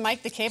 but to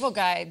Mike, the cable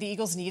guy, the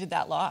Eagles needed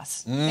that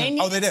loss. They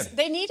did?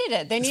 They needed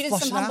it. They needed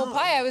some humble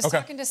pie. I was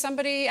talking to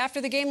somebody after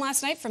the game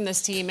last night from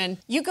this team, and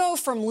you go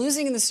from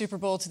losing in the Super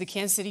Bowl to the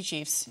Kansas City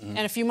Chiefs, and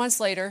a few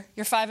months later,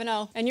 you're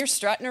 5-0, and you're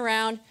strutting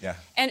around. Yeah.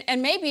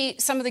 And maybe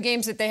some of the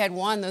games that they had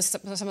won,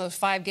 some of those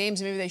 5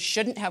 games, maybe they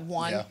shouldn't have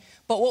won. Yeah.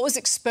 But what was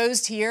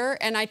exposed here,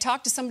 and I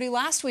talked to somebody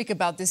last week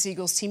about this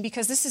Eagles team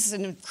because this is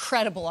an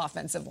incredible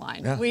offensive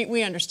line. Yeah.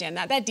 We understand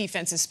that. That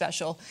defense is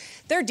special.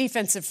 Their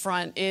defensive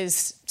front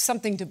is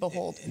something to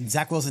behold. And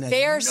Zach Wilson had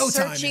they are no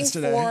time searching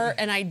yesterday. for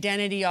an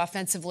identity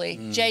offensively.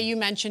 Jay, you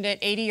mentioned it,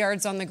 80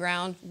 yards on the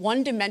ground.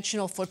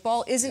 One-dimensional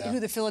football isn't who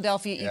the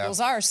Philadelphia Eagles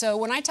are. So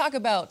when I talk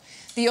about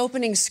the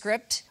opening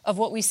script of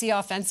what we see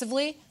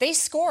offensively, they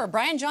score.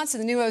 Brian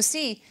Johnson, the new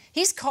OC,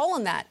 he's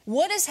calling that.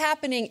 What is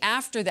happening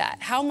after that?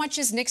 How much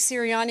is Nick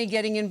Sirianni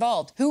getting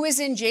involved? Who is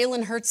in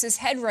Jalen Hurts'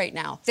 head right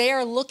now? They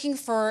are looking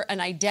for an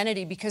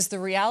identity because the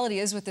reality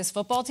is with this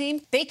football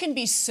team, they can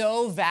be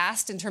so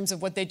vast in terms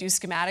of what they do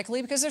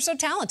schematically because they're so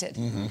talented.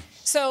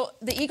 So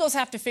the Eagles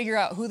have to figure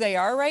out who they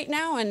are right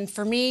now. And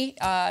for me,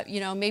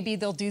 maybe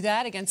they'll do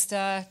that against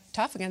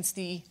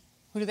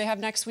who do they have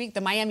next week?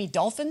 The Miami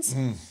Dolphins.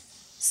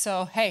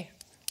 So, hey,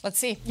 let's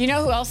see. You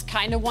know who else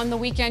kind of won the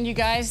weekend, you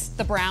guys?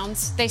 The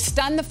Browns. They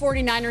stunned the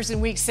 49ers in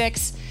Week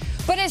 6.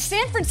 But is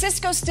San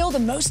Francisco still the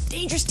most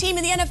dangerous team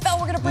in the NFL?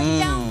 We're going to break it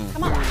down.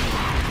 Come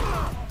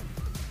on.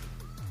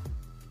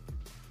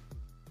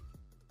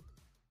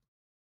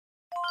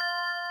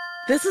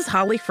 This is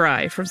Holly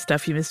Fry from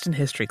Stuff You Missed in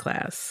History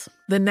class.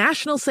 The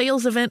national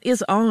sales event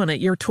is on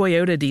at your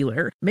Toyota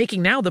dealer,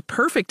 making now the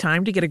perfect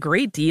time to get a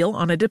great deal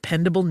on a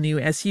dependable new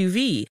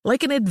SUV,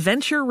 like an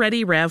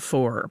adventure-ready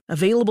RAV4.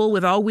 Available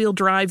with all-wheel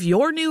drive,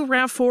 your new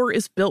RAV4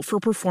 is built for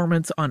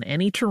performance on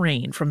any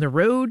terrain, from the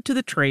road to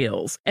the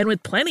trails. And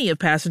with plenty of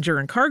passenger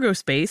and cargo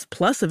space,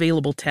 plus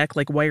available tech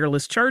like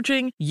wireless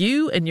charging,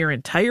 you and your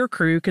entire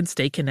crew can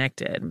stay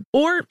connected.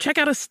 Or check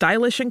out a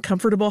stylish and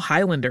comfortable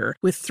Highlander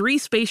with 3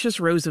 spacious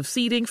rows of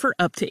seating for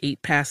up to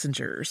 8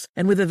 passengers.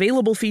 And with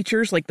available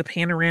features like the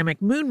panoramic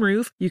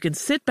moonroof, you can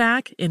sit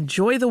back,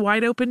 enjoy the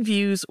wide open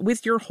views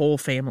with your whole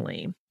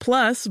family.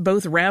 Plus,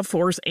 both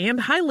RAV4s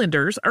and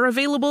Highlanders are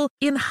available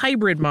in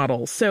hybrid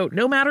models, so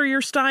no matter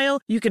your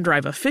style, you can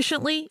drive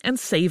efficiently and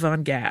save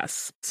on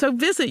gas. So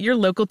visit your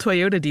local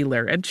Toyota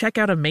dealer and check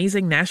out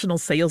amazing national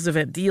sales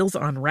event deals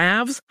on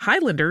RAVs,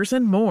 Highlanders,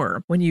 and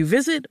more when you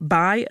visit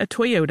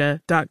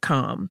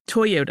buyatoyota.com.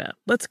 Toyota,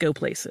 let's go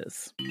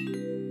places.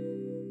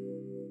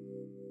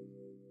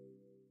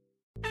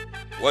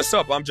 What's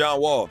up? I'm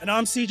John Wall. And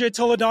I'm CJ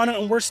Toledano,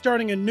 and we're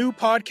starting a new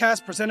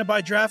podcast presented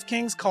by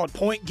DraftKings called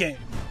Point Game.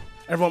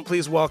 Everyone,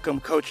 please welcome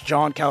Coach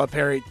John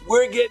Calipari.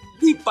 We're getting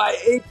beat by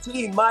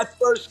 18. My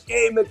first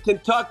game in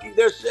Kentucky,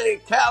 they're saying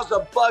Cal's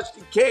a bust.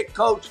 He can't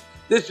coach.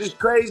 This is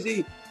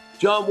crazy.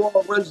 John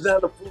Wall runs down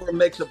the floor and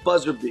makes a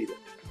buzzer beater.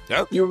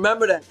 Yep. You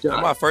remember that, John?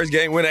 That's my first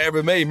game winner I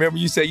ever made. Remember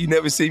you said you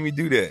never seen me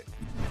do that.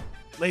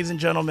 Ladies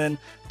and gentlemen,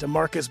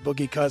 DeMarcus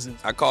Boogie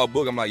Cousins. I called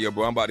Boog. I'm like, yo,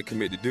 bro, I'm about to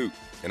commit to Duke.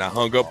 And I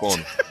hung up on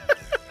him.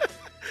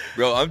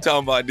 Bro, I'm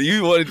talking about, do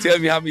you want to tell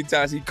me how many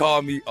times he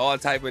called me all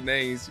type of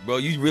names? Bro,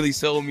 you really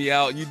sold me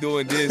out. You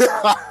doing this.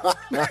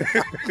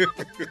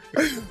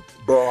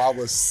 Bro, I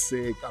was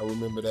sick. I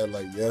remember that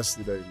like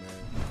yesterday, man.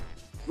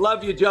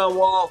 Love you, John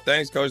Wall.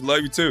 Thanks, Coach. Love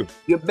you, too.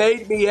 You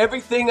made me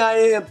everything I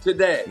am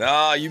today.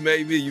 Nah, you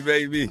made me. You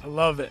made me. I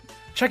love it.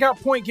 Check out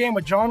Point Game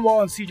with John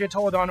Wall and CJ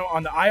Toledano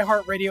on the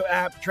iHeartRadio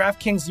app,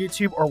 DraftKings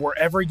YouTube, or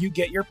wherever you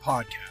get your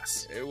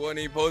podcasts. It wasn't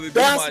even supposed to be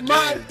That's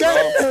my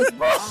dance,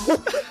 bro.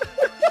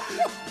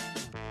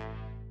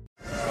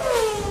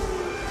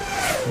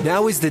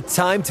 Now is the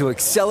time to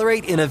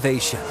accelerate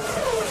innovation.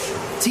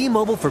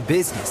 T-Mobile for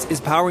Business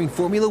is powering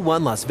Formula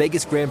One Las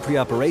Vegas Grand Prix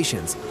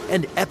operations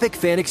and epic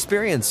fan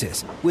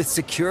experiences with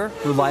secure,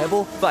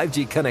 reliable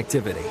 5G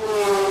connectivity.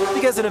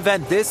 Because an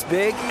event this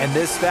big and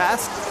this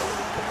fast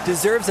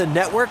deserves a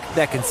network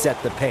that can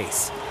set the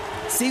pace.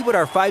 See what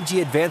our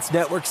 5G advanced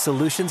network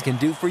solutions can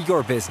do for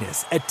your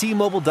business at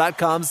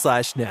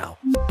T-Mobile.com/now.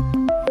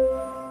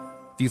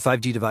 View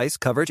 5G device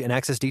coverage and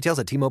access details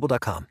at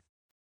T-Mobile.com.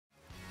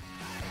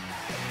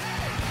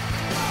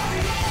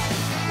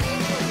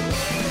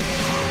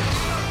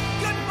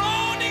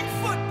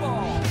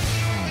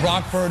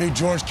 Brock Purdy,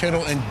 George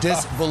Kittle in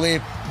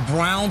disbelief.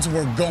 Browns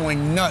were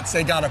going nuts.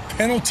 They got a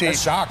penalty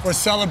for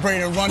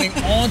celebrating running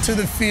onto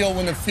the field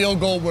when the field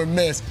goal were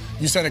missed.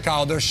 You said it,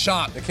 Kyle. They're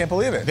shocked. They can't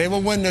believe it. They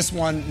will win this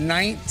one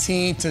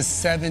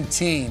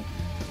 19-17.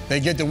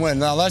 They get the win.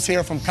 Now let's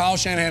hear from Kyle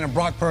Shanahan and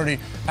Brock Purdy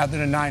after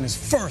the Niners'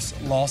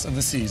 first loss of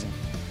the season.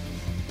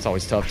 It's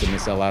always tough to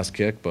miss that last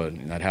kick,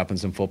 but that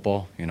happens in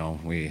football. You know,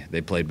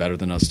 they played better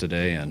than us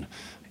today, and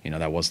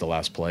that was the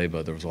last play,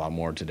 but there was a lot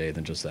more today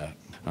than just that.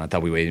 I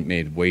thought we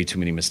made way too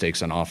many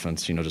mistakes on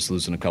offense, just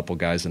losing a couple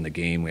guys in the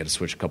game. We had to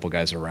switch a couple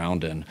guys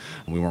around, and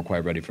we weren't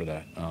quite ready for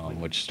that,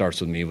 which starts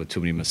with me with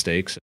too many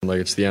mistakes. Like,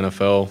 it's the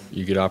NFL.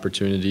 You get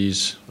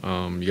opportunities.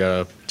 You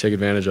got to take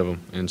advantage of them.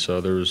 And so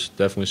there was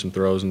definitely some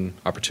throws and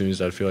opportunities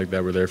that I feel like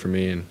that were there for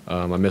me, and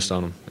I missed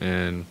on them.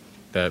 And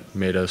that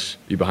made us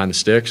be behind the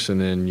sticks,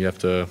 and then you have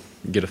to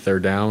get a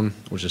third down,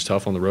 which is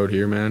tough on the road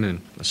here, man,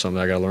 and that's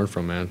something I got to learn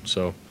from, man.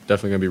 So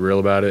definitely going to be real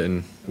about it,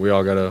 and we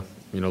all got to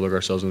look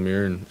ourselves in the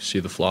mirror and see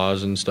the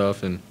flaws and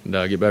stuff and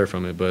get better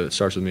from it. But it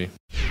starts with me.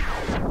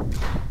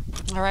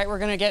 All right, we're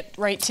going to get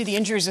right to the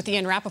injuries with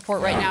Ian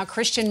Rappaport right now.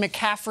 Christian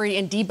McCaffrey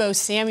and Deebo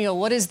Samuel.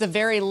 What is the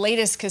very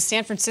latest? Because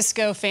San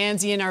Francisco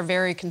fans, Ian, are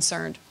very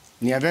concerned.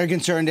 Yeah, very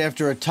concerned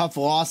after a tough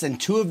loss, and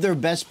 2 of their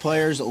best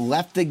players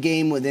left the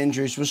game with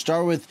injuries. We'll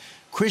start with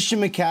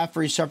Christian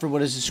McCaffrey suffered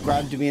what is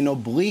described to be an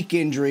oblique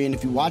injury, and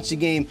if you watch the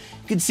game,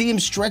 you could see him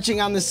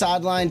stretching on the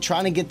sideline,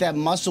 trying to get that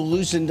muscle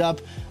loosened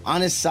up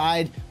on his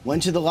side,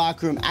 went to the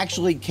locker room,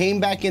 actually came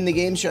back in the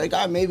game, so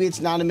like, maybe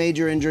it's not a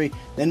major injury,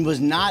 then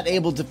was not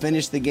able to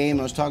finish the game.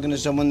 I was talking to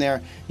someone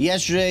there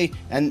yesterday,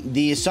 and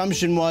the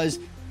assumption was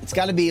it's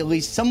got to be at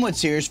least somewhat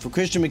serious for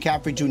Christian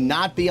McCaffrey to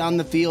not be on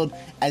the field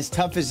as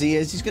tough as he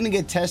is. He's going to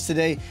get tested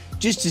today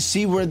just to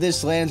see where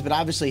this lands, but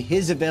obviously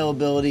his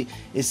availability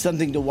is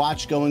something to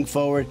watch going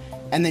forward.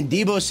 And then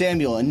Deebo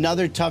Samuel,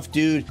 another tough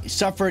dude,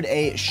 suffered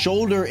a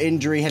shoulder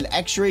injury, had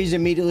x-rays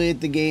immediately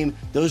at the game.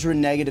 Those were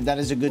negative. That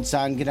is a good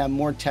sign. Could have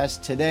more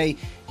tests today.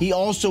 He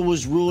also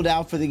was ruled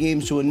out for the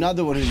game, so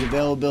another one whose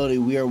availability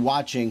we are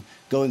watching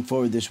going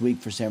forward this week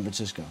for San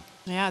Francisco.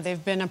 Yeah,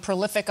 they've been a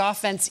prolific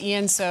offense,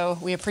 Ian, so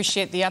we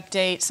appreciate the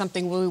update,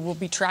 something we will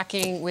be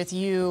tracking with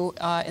you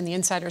and the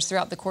insiders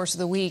throughout the course of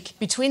the week.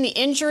 Between the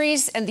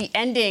injuries and the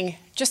ending,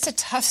 just a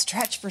tough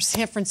stretch for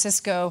San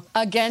Francisco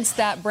against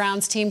that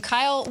Browns team.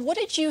 Kyle, what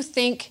did you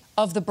think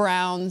of the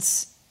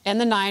Browns and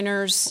the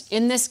Niners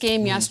in this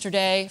game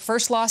yesterday?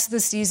 First loss of the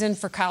season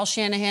for Kyle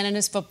Shanahan and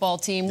his football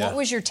team. What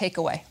was your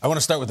takeaway? I want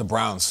to start with the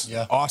Browns.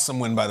 Awesome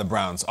win by the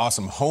Browns.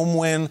 Awesome home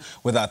win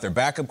without their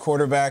backup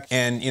quarterback.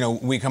 And,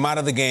 we come out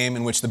of the game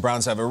in which the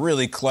Browns have a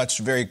really clutch,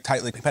 very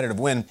tightly competitive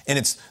win. And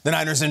it's the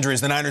Niners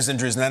injuries, the Niners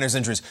injuries, the Niners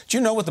injuries. Do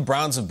you know what the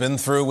Browns have been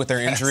through with their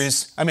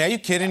injuries? I mean, are you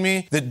kidding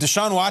me?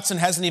 Deshaun Watson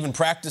hasn't even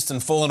practiced in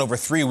full in over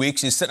 3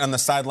 weeks. He's sitting on the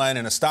sideline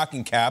in a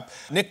stocking cap.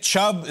 Nick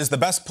Chubb is the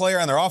best player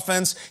on their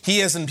offense.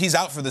 He's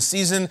out for the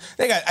season.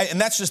 They got, and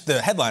that's just the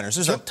headliners.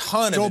 There's a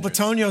ton Joel of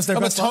Bitonio's their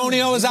best.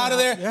 Bitonio is out of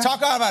there. Yeah. Talk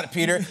about it,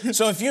 Peter.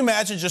 So if you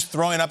imagine just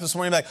throwing up this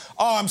morning, like,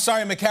 oh, I'm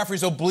sorry,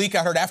 McCaffrey's oblique.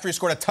 I heard after he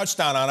scored a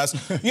touchdown on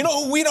us. You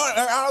know who we are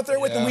out there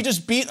with? We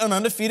just beat an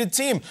undefeated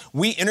team.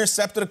 We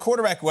intercepted a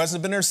quarterback who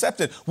hasn't been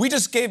intercepted. We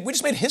just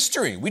made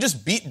history. We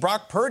just beat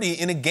Brock Purdy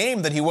in a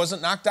game that he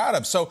wasn't knocked out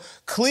of. So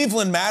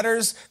Cleveland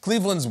matters.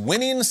 Cleveland's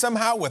winning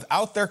somehow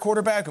without their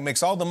quarterback who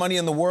makes all the money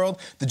in the world.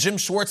 The Jim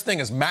Schwartz thing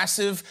is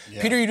massive.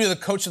 Yeah. Peter, you do the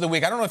coach of the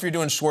week. I don't know if you're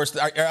doing Schwartz.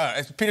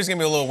 Peter's giving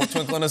me a little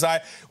twinkle in his eye.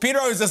 Peter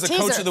always does the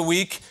coach of the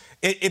week.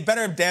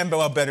 Dan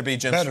Bell better be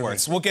Jim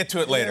Schwartz. We'll get to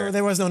it later.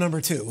 There was no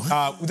number 2.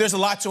 There's a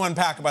lot to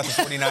unpack about the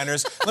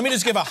 49ers. Let me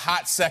just give a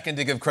hot second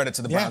to give credit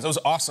to the Browns. It was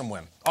an awesome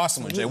win.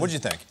 Awesome win, Jay. What did you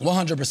think?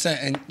 100%.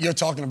 And you're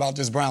talking about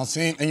this Browns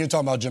team, and you're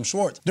talking about Jim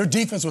Schwartz. Their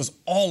defense was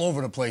all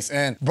over the place.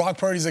 And Brock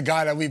Purdy's a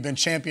guy that we've been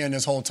championing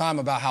this whole time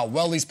about how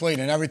well he's played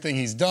and everything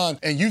he's done.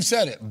 And you've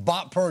said it.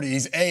 Brock Purdy,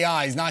 he's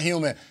AI. He's not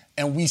human.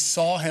 And we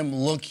saw him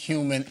look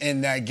human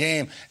in that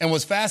game. And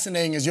what's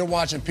fascinating is you're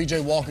watching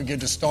P.J. Walker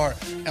get to start.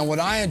 And what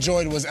I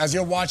enjoyed was as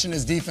you're watching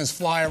his defense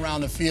fly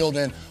around the field,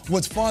 and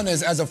what's fun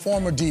is as a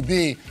former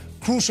DB,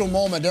 crucial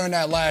moment during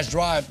that last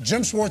drive,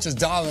 Jim Schwartz is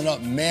dialing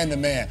up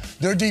man-to-man.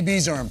 Their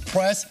DBs are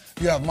impressed.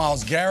 You have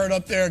Myles Garrett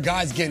up there,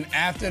 guys getting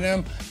after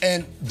them,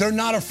 and they're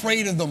not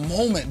afraid of the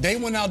moment. They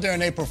went out there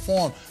and they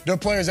performed. Their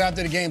players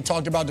after the game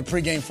talked about the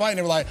pregame fight, and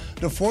they were like,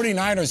 the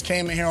 49ers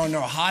came in here on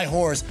their high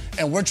horse,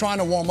 and we're trying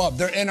to warm up.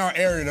 They're in our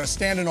area. They're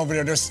standing over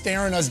there. They're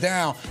staring us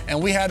down,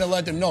 and we had to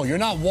let them know, you're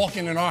not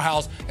walking in our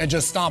house and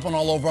just stomping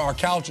all over our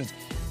couches.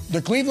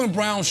 The Cleveland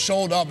Browns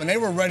showed up, and they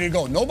were ready to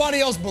go. Nobody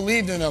else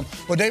believed in them,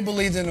 but they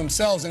believed in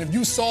themselves. And if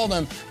you saw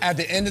them at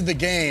the end of the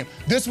game,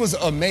 this was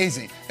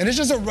amazing. And it's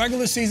just a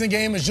regular season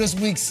game. It's just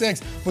week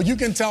 6. But you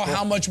can tell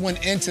how much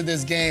went into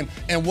this game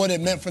and what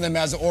it meant for them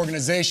as an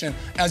organization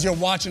as you're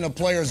watching the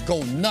players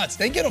go nuts.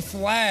 They get a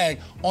flag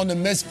on the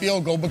missed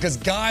field goal because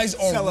guys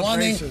are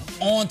running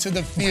onto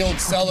the field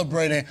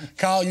celebrating.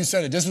 Kyle, you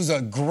said it. This was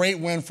a great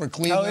win for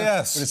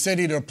Cleveland, for the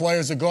city, their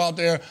players to go out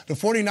there. The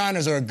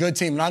 49ers are a good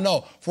team. And I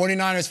know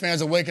 49ers fans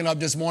are waking up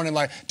this morning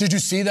like, did you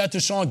see that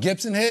Deshaun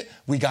Gibson hit?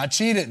 We got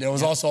cheated. There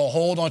was also a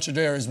hold on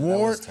Tre'Davious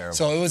Ward.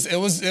 So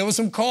it was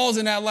some calls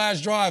in that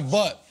last drive,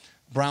 but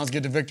Browns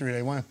get the victory.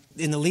 They win.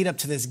 In the lead up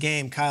to this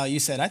game, Kyle, you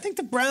said, I think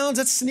the Browns,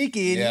 that's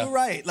sneaky. And you're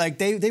right. Like,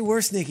 they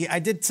were sneaky. I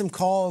did some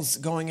calls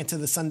going into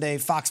the Sunday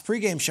Fox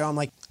pregame show. I'm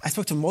like, I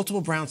spoke to multiple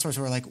Browns sources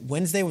who were like,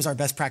 Wednesday was our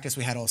best practice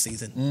we had all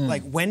season.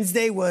 Like,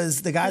 Wednesday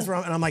was, the guys were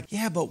on, and I'm like,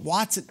 yeah, but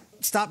Watson,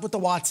 stop with the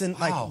Watson.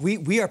 Wow. Like,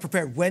 we are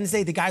prepared.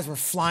 Wednesday, the guys were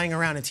flying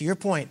around. And to your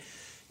point,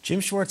 Jim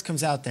Schwartz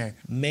comes out there,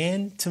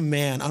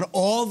 man-to-man, on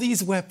all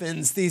these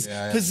weapons, these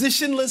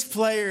positionless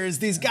players,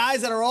 these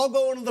guys that are all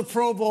going to the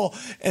Pro Bowl,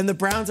 and the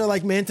Browns are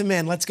like,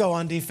 man-to-man, let's go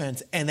on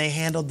defense. And they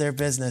handled their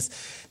business.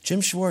 Jim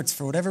Schwartz,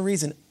 for whatever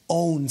reason,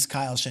 owns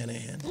Kyle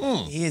Shanahan.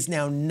 He is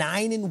now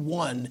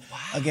 9-1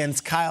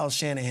 against Kyle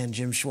Shanahan,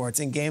 Jim Schwartz,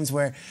 in games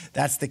where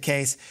that's the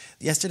case.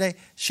 Yesterday,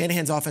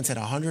 Shanahan's offense had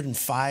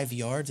 105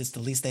 yards. It's the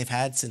least they've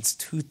had since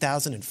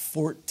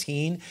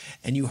 2014.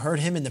 And you heard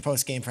him in the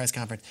post-game press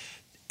conference.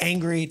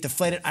 Angry,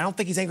 deflated. I don't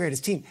think he's angry at his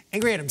team.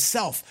 Angry at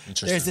himself.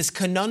 There's this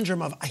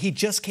conundrum of he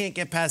just can't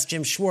get past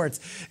Jim Schwartz.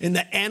 In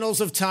the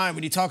annals of time,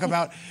 when you talk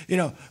about,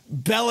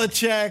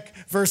 Belichick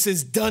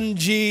versus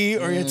Dungy,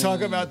 or you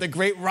talk about the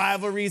great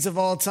rivalries of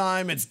all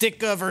time, it's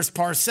Ditka versus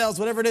Parcells,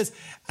 whatever it is,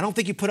 I don't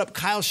think you put up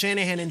Kyle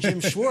Shanahan and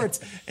Jim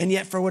Schwartz, and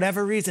yet for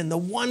whatever reason, the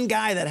one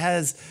guy that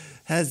has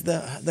has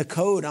the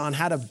code on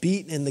how to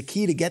beat and the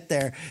key to get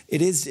there.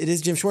 It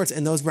is Jim Schwartz,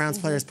 and those Browns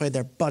players played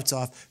their butts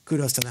off.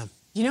 Kudos to them.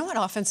 You know what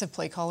offensive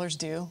play callers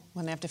do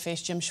when they have to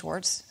face Jim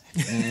Schwartz?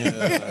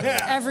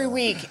 Every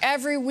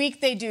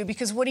week they do,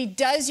 because what he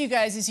does, you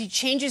guys, is he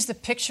changes the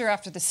picture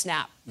after the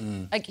snap.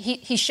 Like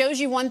he shows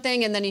you one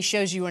thing and then he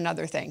shows you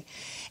another thing.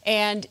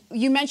 And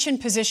you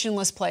mentioned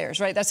positionless players,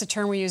 right? That's a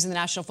term we use in the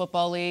National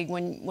Football League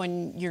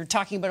when you're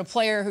talking about a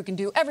player who can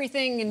do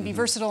everything and be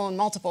versatile and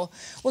multiple.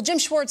 Well, Jim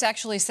Schwartz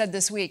actually said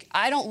this week,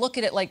 I don't look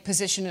at it like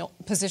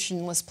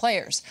positionless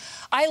players.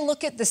 I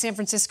look at the San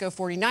Francisco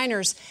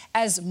 49ers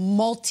as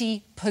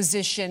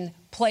multi-position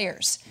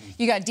players.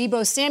 You got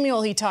Deebo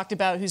Samuel, he talked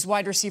about, who's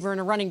wide receiver and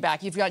a running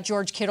back. You've got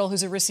George Kittle,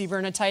 who's a receiver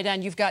and a tight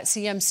end. You've got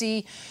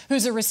CMC,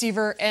 who's a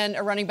receiver and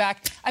a running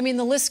back. I mean,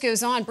 the list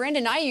goes on.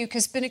 Brandon Ayuk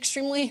has been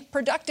extremely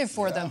productive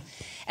for them.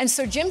 And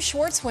so Jim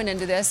Schwartz went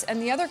into this,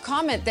 and the other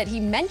comment that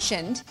he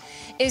mentioned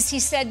is he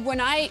said,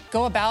 when I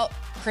go about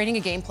creating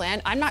a game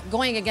plan, I'm not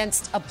going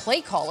against a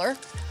play caller.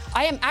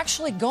 I am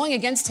actually going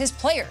against his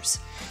players.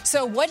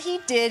 So what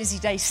he did is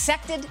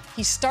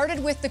he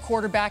started with the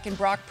quarterback in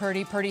Brock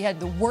Purdy. Purdy had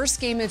the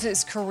worst game of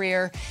his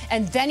career,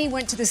 and then he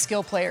went to the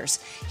skill players.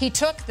 He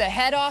took the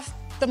head off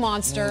the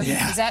monster,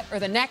 or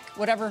the neck,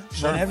 whatever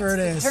it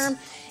is. Term,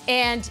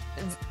 and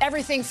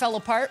everything fell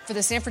apart for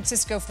the San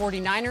Francisco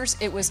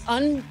 49ers. It was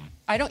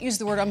I don't use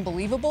the word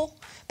unbelievable,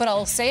 but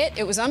I'll say it.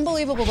 It was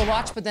unbelievable to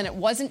watch, but then it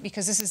wasn't,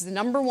 because this is the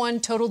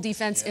 #1 total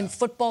defense in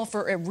football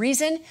for a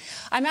reason.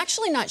 I'm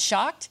actually not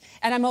shocked,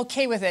 and I'm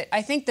okay with it.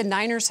 I think the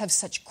Niners have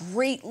such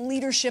great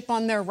leadership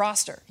on their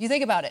roster. You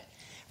think about it,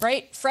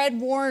 right? Fred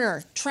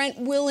Warner, Trent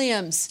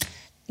Williams,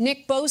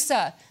 Nick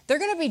Bosa. They're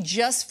going to be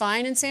just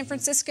fine in San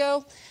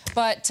Francisco,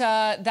 but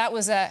that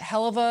was a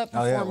hell of a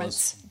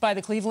performance by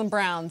the Cleveland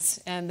Browns,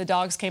 and the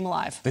dogs came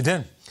alive. They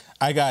did.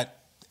 I got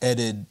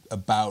edited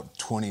about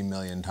 20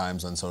 million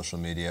times on social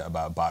media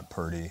about Bot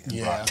Purdy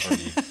and Brock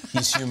Purdy.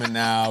 He's human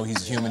now.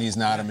 He's human. He's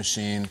not a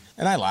machine.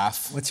 And I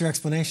laugh. What's your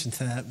explanation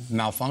to that?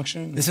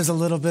 Malfunction? This is a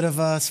little bit of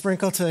a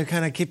sprinkle to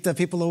kind of keep the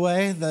people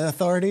away, the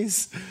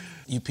authorities?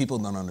 You people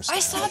don't understand. I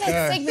saw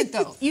that segment,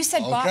 though. You said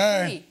Bot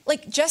Purdy.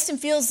 Like Justin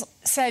Fields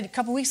said a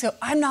couple weeks ago,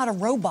 I'm not a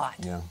robot.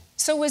 Yeah.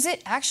 So was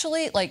it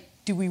actually, like,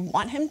 do we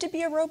want him to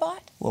be a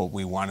robot? Well,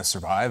 we want to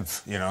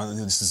survive. You know,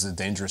 this is a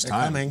dangerous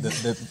time.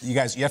 You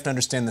guys, you have to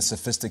understand the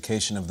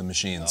sophistication of the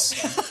machines.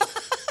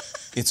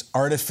 It's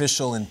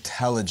artificial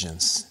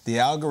intelligence. The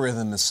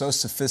algorithm is so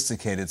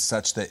sophisticated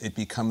such that it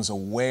becomes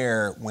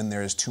aware when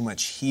there is too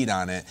much heat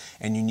on it,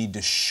 and you need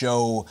to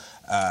show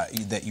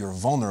that you're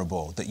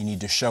vulnerable, that you need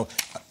to show.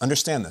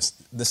 Understand this.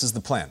 This is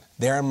the plan.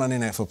 They're on Monday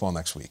Night Football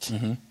next week.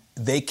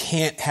 They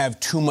can't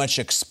have too much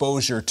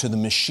exposure to the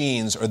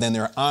machines, or then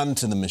they're on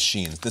to the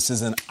machines. This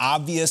is an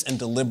obvious and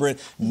deliberate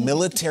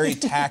military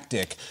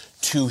tactic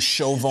to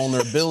show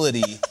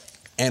vulnerability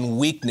and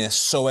weakness,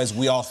 so as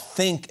we all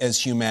think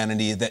as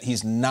humanity that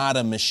he's not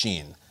a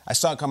machine. I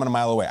saw it coming a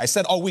mile away. I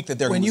said all week that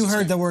they're when you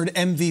heard the word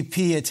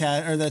MVP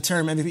or the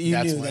term MVP, you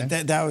knew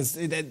that was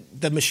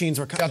the machines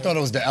were coming. I thought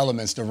it was the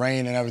elements, the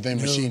rain and everything.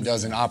 The machine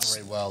doesn't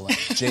operate well.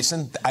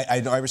 Jason,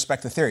 I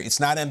respect the theory. It's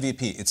not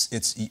MVP.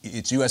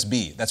 It's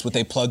USB. That's what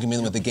they plug him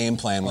in with the game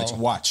plan. Which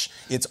watch.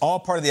 It's all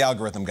part of the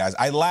algorithm, guys.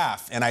 I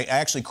laugh and I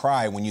actually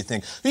cry when you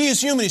think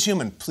he's human. He's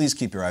human. Please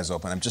keep your eyes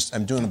open.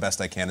 I'm doing the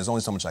best I can. There's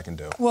only so much I can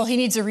do. Well, he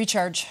needs a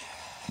recharge.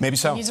 Maybe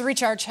so. He needs a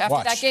recharge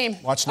after that game.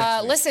 Watch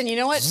next week. Listen, you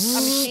know what a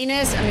machine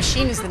is? A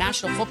machine is the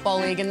National Football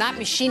League, and that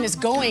machine is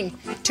going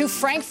to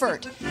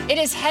Frankfurt. It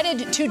is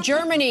headed to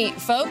Germany,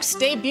 folks,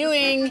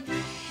 debuting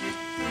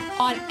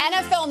on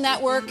NFL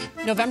Network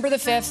November the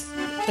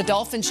 5th, the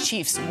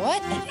Dolphins-Chiefs.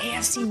 What an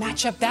AFC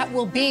matchup that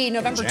will be.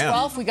 November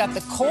 12th, we got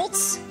the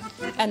Colts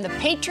and the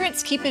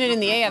Patriots keeping it in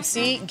the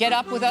AFC. Get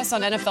up with us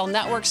on NFL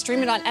Network.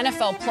 Stream it on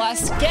NFL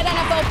Plus. Get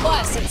NFL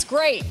Plus. It's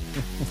great.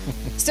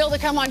 Still to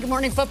come on Good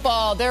Morning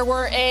Football, there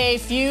were a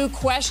few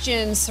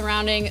questions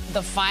surrounding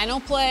the final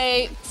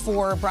play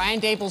for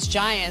Brian Daboll's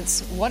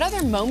Giants. What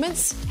other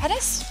moments had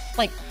us,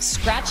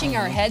 scratching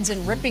our heads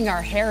and ripping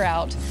our hair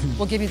out?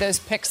 We'll give you those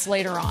picks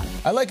later on.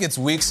 I like its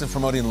weeks of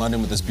promoting London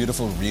with this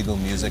beautiful regal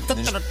music.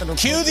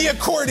 Cue the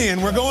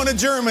accordion. We're going to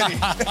Germany.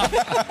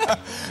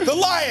 The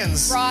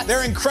Lions.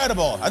 They're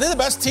incredible. Are they the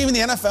best team in the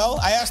NFL?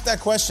 I asked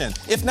that question.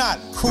 If not,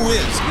 who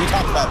is? We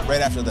talk about it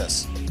right after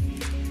this.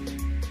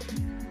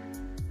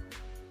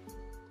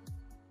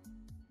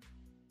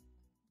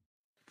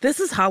 This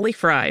is Holly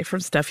Fry from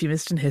Stuff You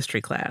Missed in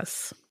History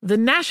class. The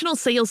national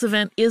sales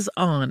event is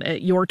on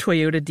at your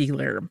Toyota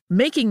dealer,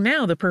 making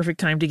now the perfect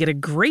time to get a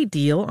great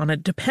deal on a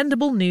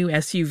dependable new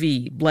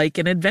SUV, like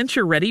an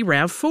adventure-ready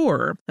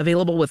RAV4.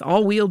 Available with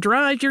all-wheel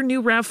drive, your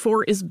new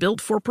RAV4 is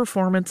built for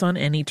performance on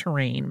any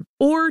terrain.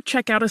 Or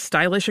check out a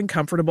stylish and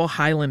comfortable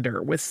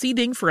Highlander with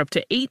seating for up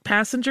to 8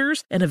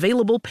 passengers and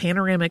available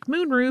panoramic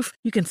moonroof.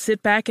 You can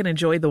sit back and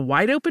enjoy the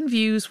wide-open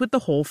views with the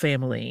whole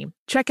family.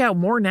 Check out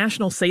more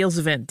national sales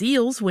event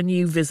deals when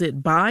you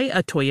visit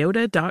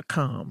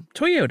buyatoyota.com.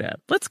 Toyota,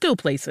 let's go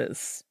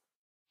places.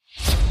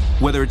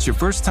 Whether it's your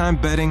first time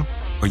betting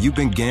or you've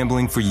been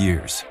gambling for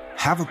years,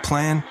 have a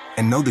plan,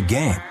 and know the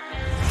game.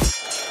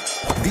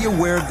 Be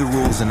aware of the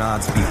rules and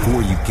odds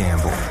before you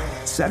gamble.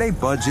 Set a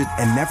budget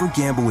and never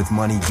gamble with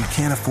money you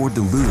can't afford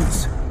to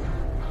lose.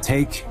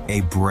 Take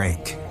a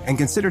break and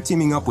consider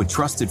teaming up with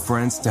trusted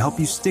friends to help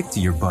you stick to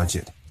your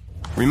budget.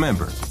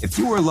 Remember, if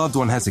you or a loved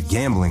one has a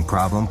gambling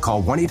problem,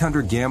 call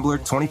 1-800-GAMBLER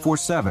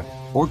 24/7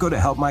 or go to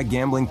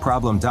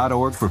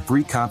helpmygamblingproblem.org for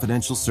free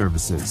confidential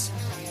services.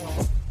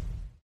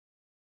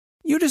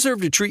 You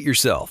deserve to treat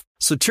yourself,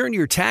 so turn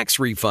your tax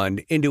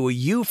refund into a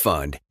U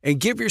fund and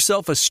give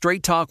yourself a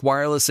Straight Talk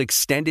Wireless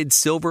Extended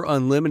Silver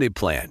Unlimited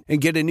plan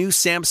and get a new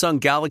Samsung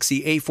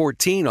Galaxy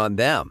A14 on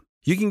them.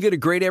 You can get a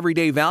great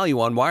everyday value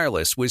on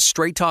wireless with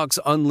Straight Talk's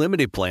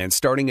Unlimited plan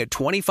starting at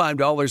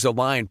 $25 a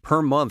line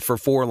per month for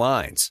 4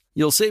 lines.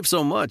 You'll save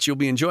so much you'll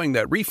be enjoying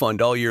that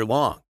refund all year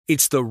long.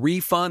 It's the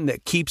refund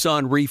that keeps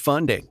on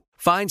refunding.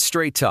 Find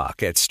Straight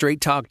Talk at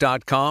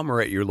straighttalk.com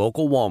or at your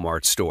local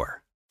Walmart store.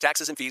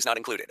 Taxes and fees not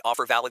included.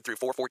 Offer valid through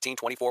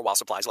 4/14/24 while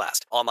supplies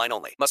last. Online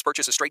only. Must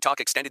purchase a Straight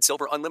Talk Extended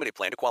Silver Unlimited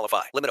plan to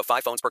qualify. Limit of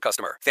 5 phones per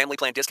customer. Family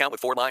plan discount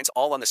with 4 lines,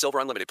 all on the Silver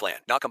Unlimited plan.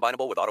 Not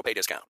combinable with autopay discount.